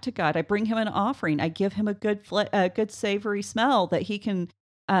come back to God. I bring him an offering. I give him a good savory smell that he can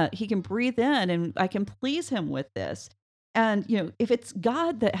breathe in, and I can please him with this. And, if it's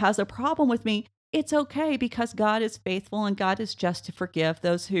God that has a problem with me, it's okay, because God is faithful and God is just to forgive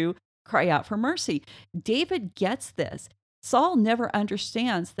those who cry out for mercy. David gets this. Saul never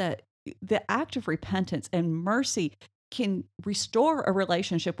understands that the act of repentance and mercy can restore a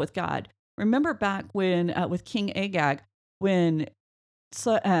relationship with God. Remember back when with King Agag, when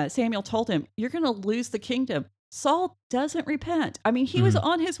Samuel told him, "You're going to lose the kingdom." Saul doesn't repent. I mean, he was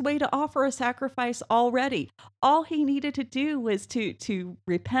on his way to offer a sacrifice already. All he needed to do was to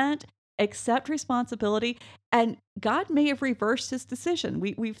repent, accept responsibility, and God may have reversed his decision.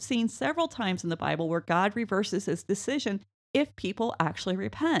 We've seen several times in the Bible where God reverses his decision if people actually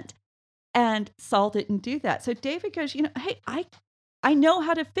repent. And Saul didn't do that. So David goes, hey, I know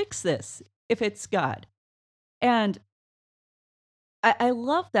how to fix this if it's God. And I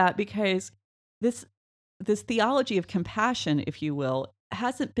love that, because this theology of compassion, if you will,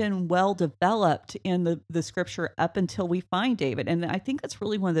 hasn't been well developed in the scripture up until we find David. And I think that's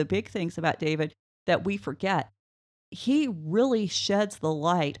really one of the big things about David. that we forget. He really sheds the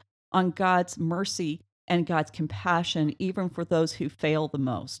light on God's mercy and God's compassion, even for those who fail the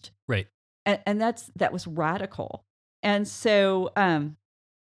most. Right. And that was radical. And so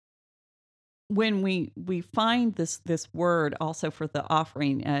when we find this word also for the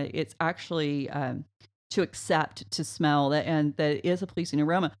offering, it's actually to accept, to smell, and that is a pleasing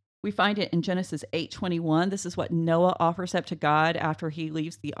aroma. We find it in Genesis 8:21. This is what Noah offers up to God after he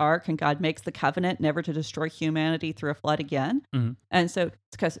leaves the ark, and God makes the covenant never to destroy humanity through a flood again. Mm-hmm. And so it's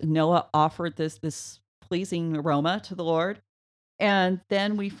because Noah offered this pleasing aroma to the Lord. And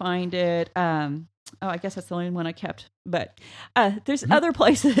then we find it, I guess that's the only one I kept, but there's other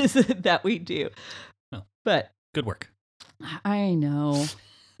places that we do. Oh, but good work. I know.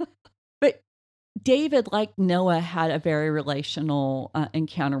 But David, like Noah, had a very relational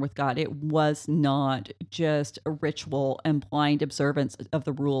encounter with God. It was not just a ritual and blind observance of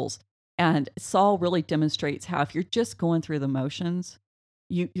the rules. And Saul really demonstrates how if you're just going through the motions,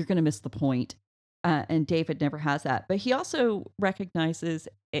 you're going to miss the point. And David never has that. But he also recognizes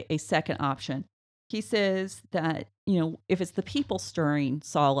a second option. He says that, if it's the people stirring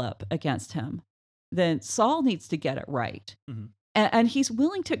Saul up against him, then Saul needs to get it right. Mm-hmm. And he's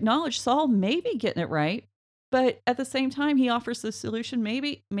willing to acknowledge Saul may be getting it right, but at the same time, he offers the solution.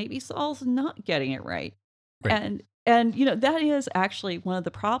 Maybe Saul's not getting it right. And that is actually one of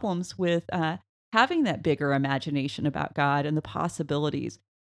the problems with having that bigger imagination about God and the possibilities,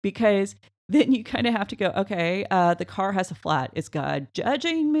 because then you kind of have to go, okay, the car has a flat. Is God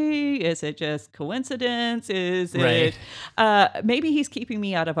judging me? Is it just coincidence? Is it maybe he's keeping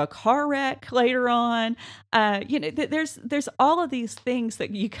me out of a car wreck later on? There's all of these things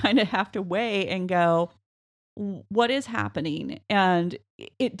that you kind of have to weigh and go, what is happening? And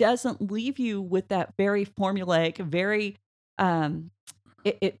it doesn't leave you with that very formulaic, very,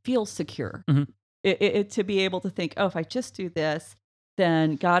 it feels secure. Mm-hmm. To be able to think, if I just do this,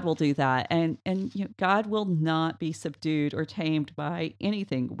 then God will do that. And God will not be subdued or tamed by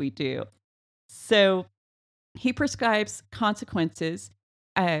anything we do. So he prescribes consequences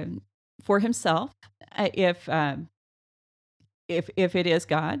for himself if it is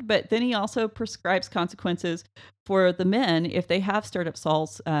God, but then he also prescribes consequences for the men if they have stirred up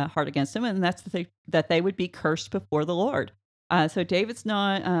Saul's heart against him, and that's that they would be cursed before the Lord. So David's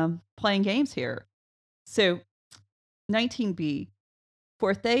not playing games here. So 19b, for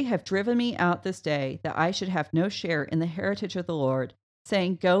if they have driven me out this day, that I should have no share in the heritage of the Lord,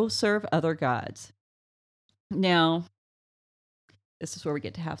 saying, go serve other gods. Now, this is where we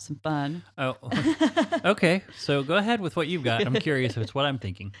get to have some fun. Oh, okay. So go ahead with what you've got. I'm curious if it's what I'm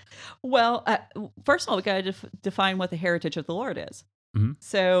thinking. Well, first of all, we got to define what the heritage of the Lord is. Mm-hmm.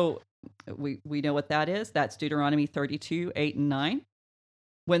 So we know what that is. That's Deuteronomy 32:8-9.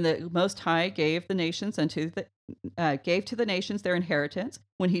 When the Most High gave the nations gave to the nations their inheritance,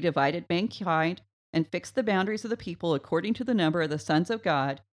 when he divided mankind and fixed the boundaries of the people according to the number of the sons of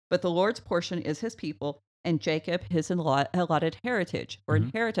God, but the Lord's portion is his people, and Jacob his allotted heritage or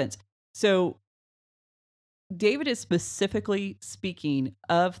inheritance. So David is specifically speaking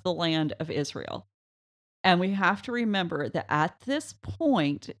of the land of Israel. And we have to remember that at this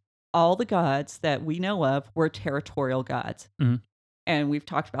point, all the gods that we know of were territorial gods. Mm-hmm. And we've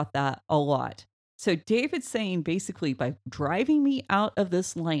talked about that a lot. So David's saying basically, by driving me out of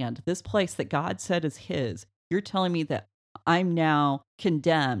this land, this place that God said is his, you're telling me that I'm now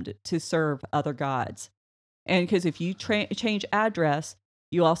condemned to serve other gods. And because if you change address,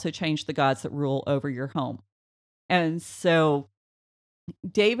 you also change the gods that rule over your home. And so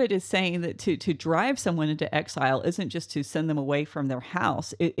David is saying that to drive someone into exile isn't just to send them away from their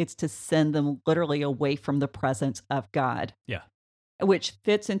house. It's to send them literally away from the presence of God. Yeah. Which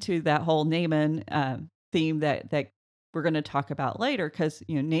fits into that whole Naaman theme that we're going to talk about later. Because,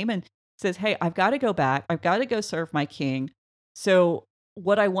 Naaman says, hey, I've got to go back. I've got to go serve my king. So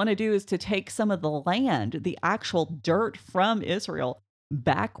what I want to do is to take some of the land, the actual dirt from Israel,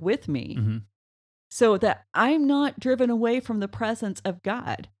 back with me. Mm-hmm. So that I'm not driven away from the presence of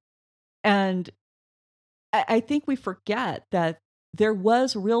God. And I think we forget that there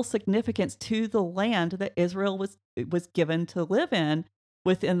was real significance to the land that Israel was given to live in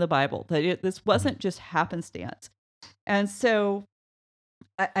within the Bible, that this wasn't just happenstance. And so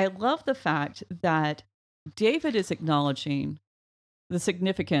I love the fact that David is acknowledging the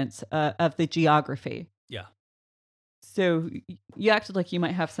significance of the geography. Yeah. So you acted like you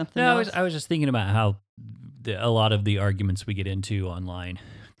might have something else. I was just thinking about how a lot of the arguments we get into online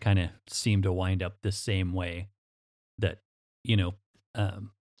kind of seem to wind up the same way. That,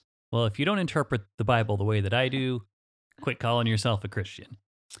 well, if you don't interpret the Bible the way that I do, quit calling yourself a Christian.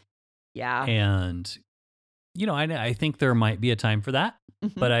 Yeah. And, I think there might be a time for that.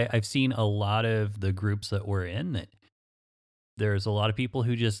 Mhm. But I've seen a lot of the groups that we're in that there's a lot of people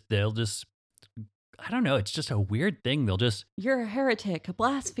who they'll just, I don't know, it's just a weird thing. They'll just, You're a heretic, a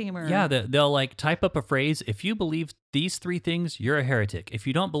blasphemer. yeah, they'll like type up a phrase. If you believe these 3 things, you're a heretic. If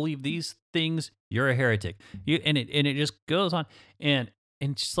you don't believe these things, you're a heretic. And it just goes on. And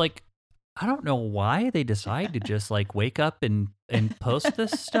it's just like, I don't know why they decide to just like wake up and post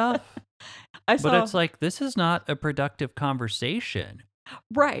this stuff. I But saw. it's like, this is not a productive conversation.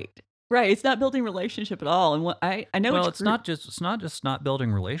 Right. Right. It's not building relationship at all. And what I know Well, it's it's not just not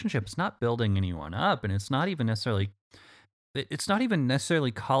building relationship. It's not building anyone up, and it's not even necessarily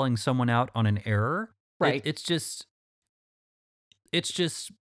calling someone out on an error. Right. It's just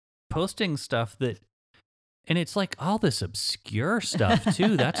posting stuff and it's like all this obscure stuff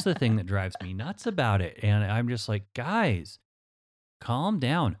too. That's the thing that drives me nuts about it. And I'm just like, guys, calm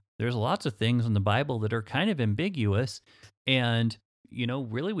down. There's lots of things in the Bible that are kind of ambiguous, and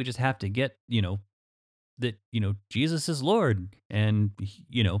really we just have to get, that, Jesus is Lord, and,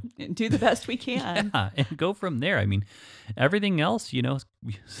 do the best we can. yeah, and go from there. I mean, everything else,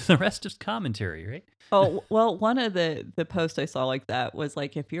 the rest is commentary, right? Oh, well, one of the posts I saw like that was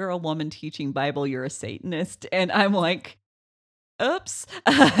like, if you're a woman teaching Bible, you're a Satanist. And I'm like, oops,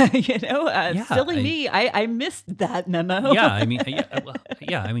 Yeah, silly me. I missed that memo. Yeah, I mean,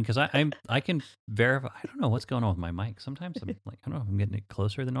 because I can verify. I don't know what's going on with my mic. Sometimes I'm like, I don't know if I'm getting it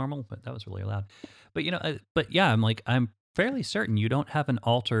closer than normal, but that was really loud. But but yeah, I'm fairly certain you don't have an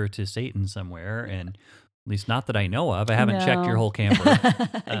altar to Satan somewhere, and at least not that I know of. I haven't checked your No. whole camper.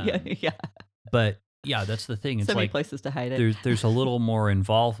 Yeah. But yeah, that's the thing. It's So many like places to hide it. there's a little more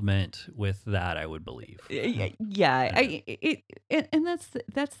involvement with that, I would believe. Yeah, and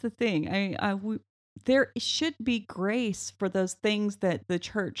that's the thing. There should be grace for those things that the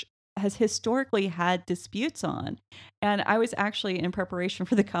church has historically had disputes on. And I was actually in preparation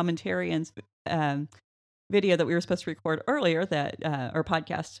for the commentarians video that we were supposed to record earlier, that or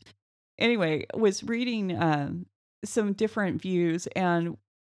podcast. Anyway, was reading some different views, and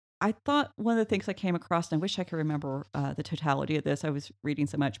I thought one of the things I came across, and I wish I could remember the totality of this. I was reading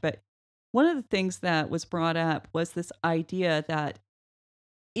so much, but one of the things that was brought up was this idea that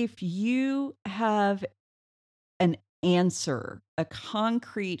if you have an answer, a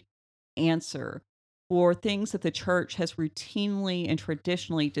concrete answer for things that the church has routinely and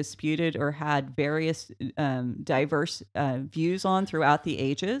traditionally disputed or had various diverse views on throughout the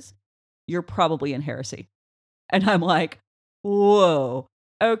ages, you're probably in heresy. And I'm like, whoa.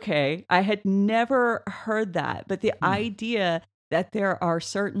 Okay, I had never heard that, but the idea that there are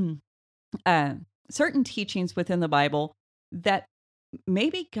certain teachings within the Bible that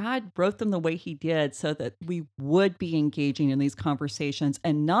maybe God wrote them the way He did so that we would be engaging in these conversations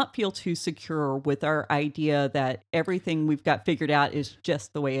and not feel too secure with our idea that everything we've got figured out is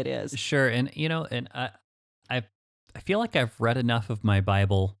just the way it is. Sure, and I feel like I've read enough of my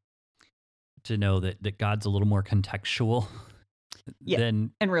Bible to know that God's a little more contextual. Yeah,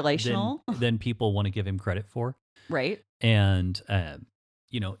 than and relational, than people want to give him credit for. right? And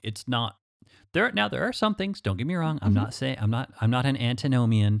it's not there. Now there are some things. Don't get me wrong. I'm not saying I'm not an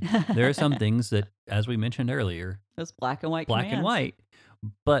antinomian. There are some things that, as we mentioned earlier, Those black and white black and commands. white.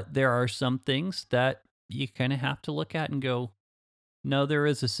 But there are some things that you kind of have to look at and go, no, there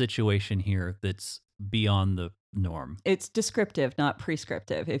is a situation here that's beyond the norm. It's descriptive, not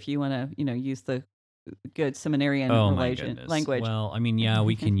prescriptive. If you want to, use the good seminarian Oh my goodness. language. Well, I mean, yeah,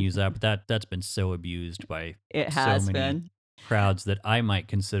 we can use that, but that's been so abused by It so has many been. crowds that I might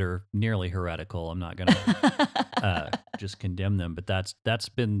consider nearly heretical. I'm not going to just condemn them, but that's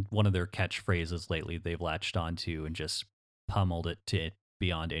been one of their catchphrases lately. They've latched onto and just pummeled it to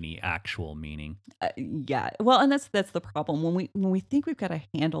beyond any actual meaning. Yeah. Well, and that's the problem. When we think we've got a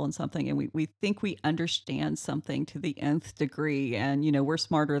handle on something, and we think we understand something to the nth degree, and we're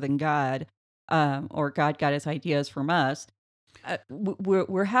smarter than God, or God got His ideas from us.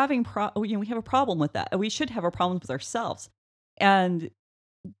 We're having we have a problem with that. We should have a problem with ourselves, and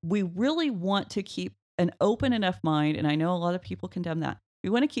we really want to keep an open enough mind. And I know a lot of people condemn that. We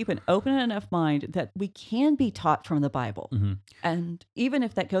want to keep an open enough mind that we can be taught from the Bible. Mm-hmm. And even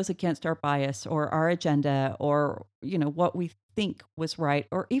if that goes against our bias or our agenda or, what we think was right,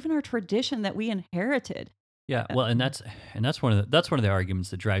 or even our tradition that we inherited. Yeah, well, and that's one of the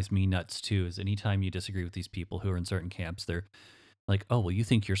arguments that drives me nuts too. Is anytime you disagree with these people who are in certain camps, they're like, "Oh, well, you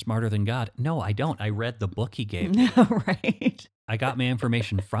think you're smarter than God?" No, I don't. I read the book He gave me. Right. I got my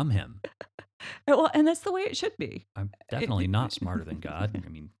information from Him. Well, and that's the way it should be. I'm definitely not smarter than God. I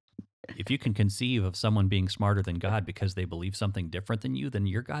mean, if you can conceive of someone being smarter than God because they believe something different than you, then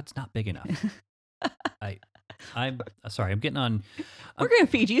your God's not big enough. I'm sorry. I'm getting on. We're going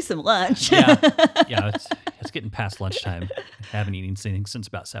to feed you some lunch. Yeah. It's getting past lunchtime. I haven't eaten anything since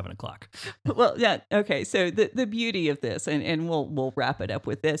about 7:00. Well, yeah. Okay. So the beauty of this, and we'll wrap it up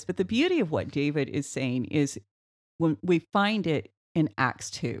with this, but the beauty of what David is saying is when we find it in Acts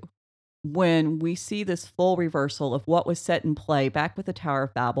 2, when we see this full reversal of what was set in play back with the Tower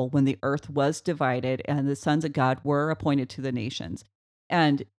of Babel, when the earth was divided and the sons of God were appointed to the nations.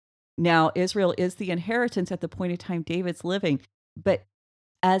 And now Israel is the inheritance at the point of time David's living. But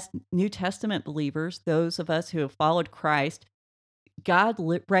as New Testament believers, those of us who have followed Christ, God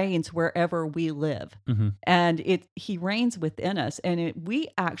reigns wherever we live. Mm-hmm. And he reigns within us. And we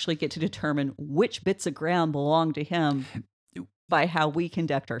actually get to determine which bits of ground belong to him by how we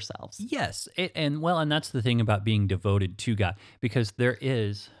conduct ourselves. Yes. And that's the thing about being devoted to God, because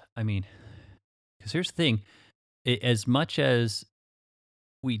because here's the thing, as much as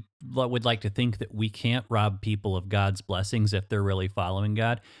we would like to think that we can't rob people of God's blessings if they're really following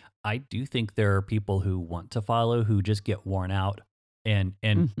God, I do think there are people who want to follow who just get worn out. And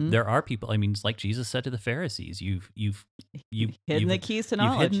there are people, it's like Jesus said to the Pharisees, you've hidden the keys to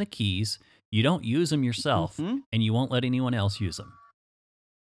knowledge. You've hidden the keys. You don't use them yourself, and you won't let anyone else use them.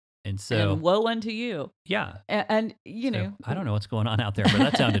 And so, and woe unto you. Yeah. And I don't know what's going on out there, but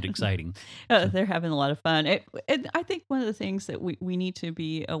that sounded exciting. They're having a lot of fun. And I think one of the things that we need to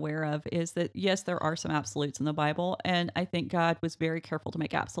be aware of is that, yes, there are some absolutes in the Bible. And I think God was very careful to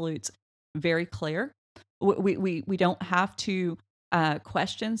make absolutes very clear. We don't have to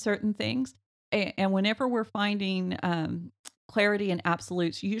question certain things. And whenever we're finding clarity in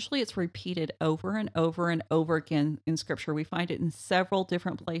absolutes, usually it's repeated over and over and over again in Scripture. We find it in several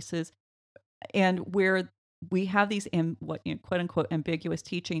different places, and where we have these quote unquote ambiguous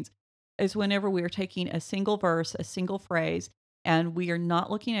teachings is whenever we are taking a single verse, a single phrase, and we are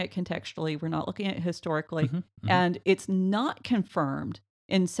not looking at it contextually, we're not looking at it historically, and it's not confirmed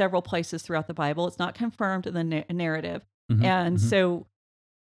in several places throughout the Bible. It's not confirmed in the narrative, so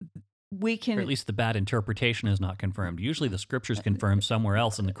we can, or at least the bad interpretation is not confirmed. Usually the Scripture's confirmed somewhere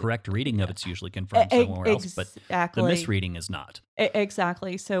else, and the correct reading of it's usually confirmed somewhere else, but the misreading is not.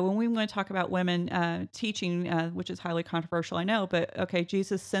 Exactly. So when we want to talk about women teaching, which is highly controversial, I know, but okay,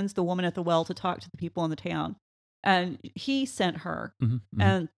 Jesus sends the woman at the well to talk to the people in the town, and he sent her,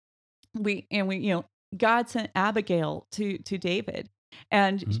 and we God sent Abigail to David.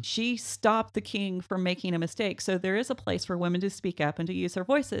 And she stopped the king from making a mistake. So there is a place for women to speak up and to use their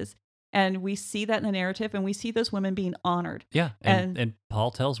voices. And we see that in the narrative, and we see those women being honored. Yeah, and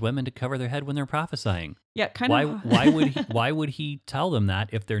Paul tells women to cover their head when they're prophesying. Yeah, why would he tell them that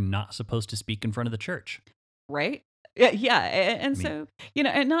if they're not supposed to speak in front of the church? Right? Yeah, and so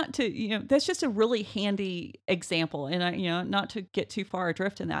and not to that's just a really handy example, and not to get too far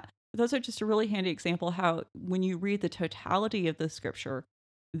adrift in that. Those are just a really handy example how when you read the totality of the Scripture,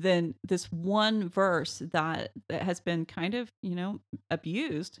 then this one verse that has been kind of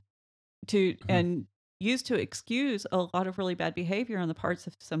abused to and used to excuse a lot of really bad behavior on the parts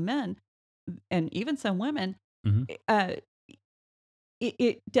of some men and even some women,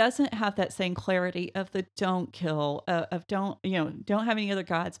 it doesn't have that same clarity of the don't kill, of don't have any other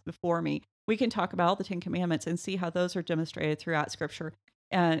gods before me. We can talk about all the 10 Commandments and see how those are demonstrated throughout Scripture.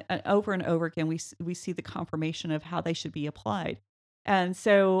 And over again, we see the confirmation of how they should be applied. And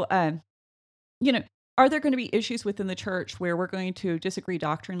so, are there going to be issues within the church where we're going to disagree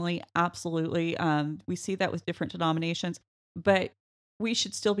doctrinally? Absolutely. We see that with different denominations, but we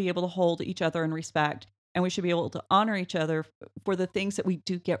should still be able to hold each other in respect, and we should be able to honor each other for the things that we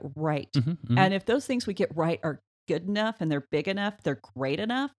do get right. And if those things we get right are good enough and they're big enough, they're great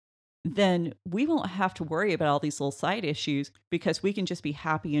enough, then we won't have to worry about all these little side issues because we can just be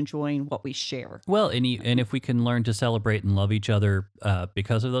happy enjoying what we share. Well, and if we can learn to celebrate and love each other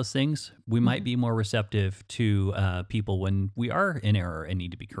because of those things, we might be more receptive to people when we are in error and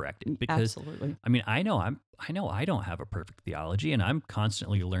need to be corrected. Because, absolutely. I know I don't have a perfect theology, and I'm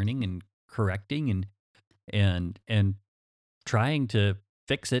constantly learning and correcting and trying to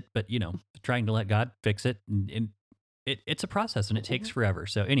fix it, but trying to let God fix it and it's a process, and it takes forever.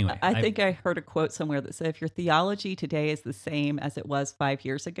 So anyway, I think I heard a quote somewhere that said, if your theology today is the same as it was 5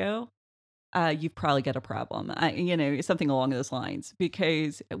 years ago, you've probably got a problem. Something along those lines,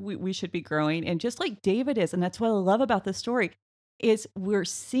 because we should be growing. And just like David is, and that's what I love about this story, is we're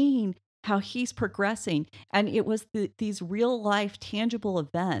seeing how he's progressing. And it was these real life tangible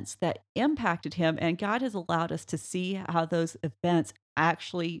events that impacted him. And God has allowed us to see how those events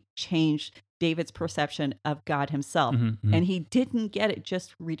actually changed David's perception of God himself. Mm-hmm. And he didn't get it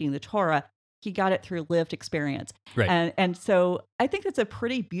just reading the Torah. He got it through lived experience. Right. And so I think that's a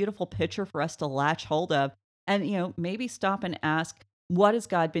pretty beautiful picture for us to latch hold of and, maybe stop and ask, what has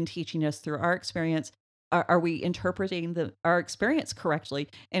God been teaching us through our experience? Are we interpreting our experience correctly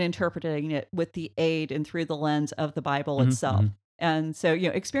and interpreting it with the aid and through the lens of the Bible itself? And so,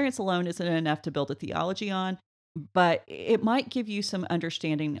 experience alone isn't enough to build a theology on, but it might give you some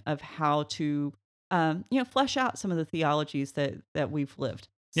understanding of how to, flesh out some of the theologies that we've lived.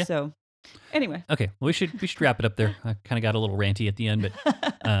 Yeah. So anyway. Okay. Well, we should wrap it up there. I kind of got a little ranty at the end, but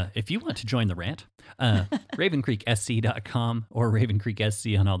if you want to join the rant, RavenCreekSC.com or Raven Creek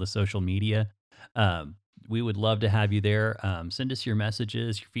SC on all the social media. We would love to have you there. Send us your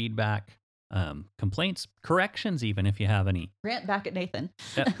messages, your feedback, complaints, corrections, even if you have any. Rant back at Nathan.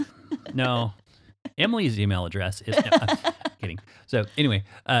 No. Emily's email address is... No, I'm kidding. So anyway,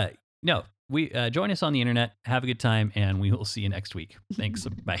 we join us on the internet. Have a good time, and we will see you next week. Thanks.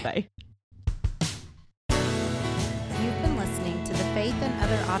 Bye. Bye. You've been listening to the Faith and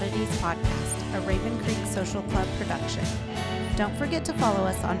Other Oddities podcast, a Raven Creek Social Club production. Don't forget to follow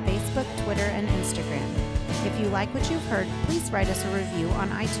us on Facebook, Twitter, and Instagram. If you like what you've heard, please write us a review on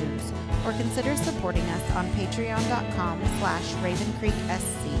iTunes or consider supporting us on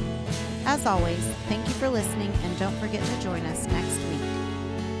patreon.com/RavenCreekSC. As always, thank you for listening, and don't forget to join us next week.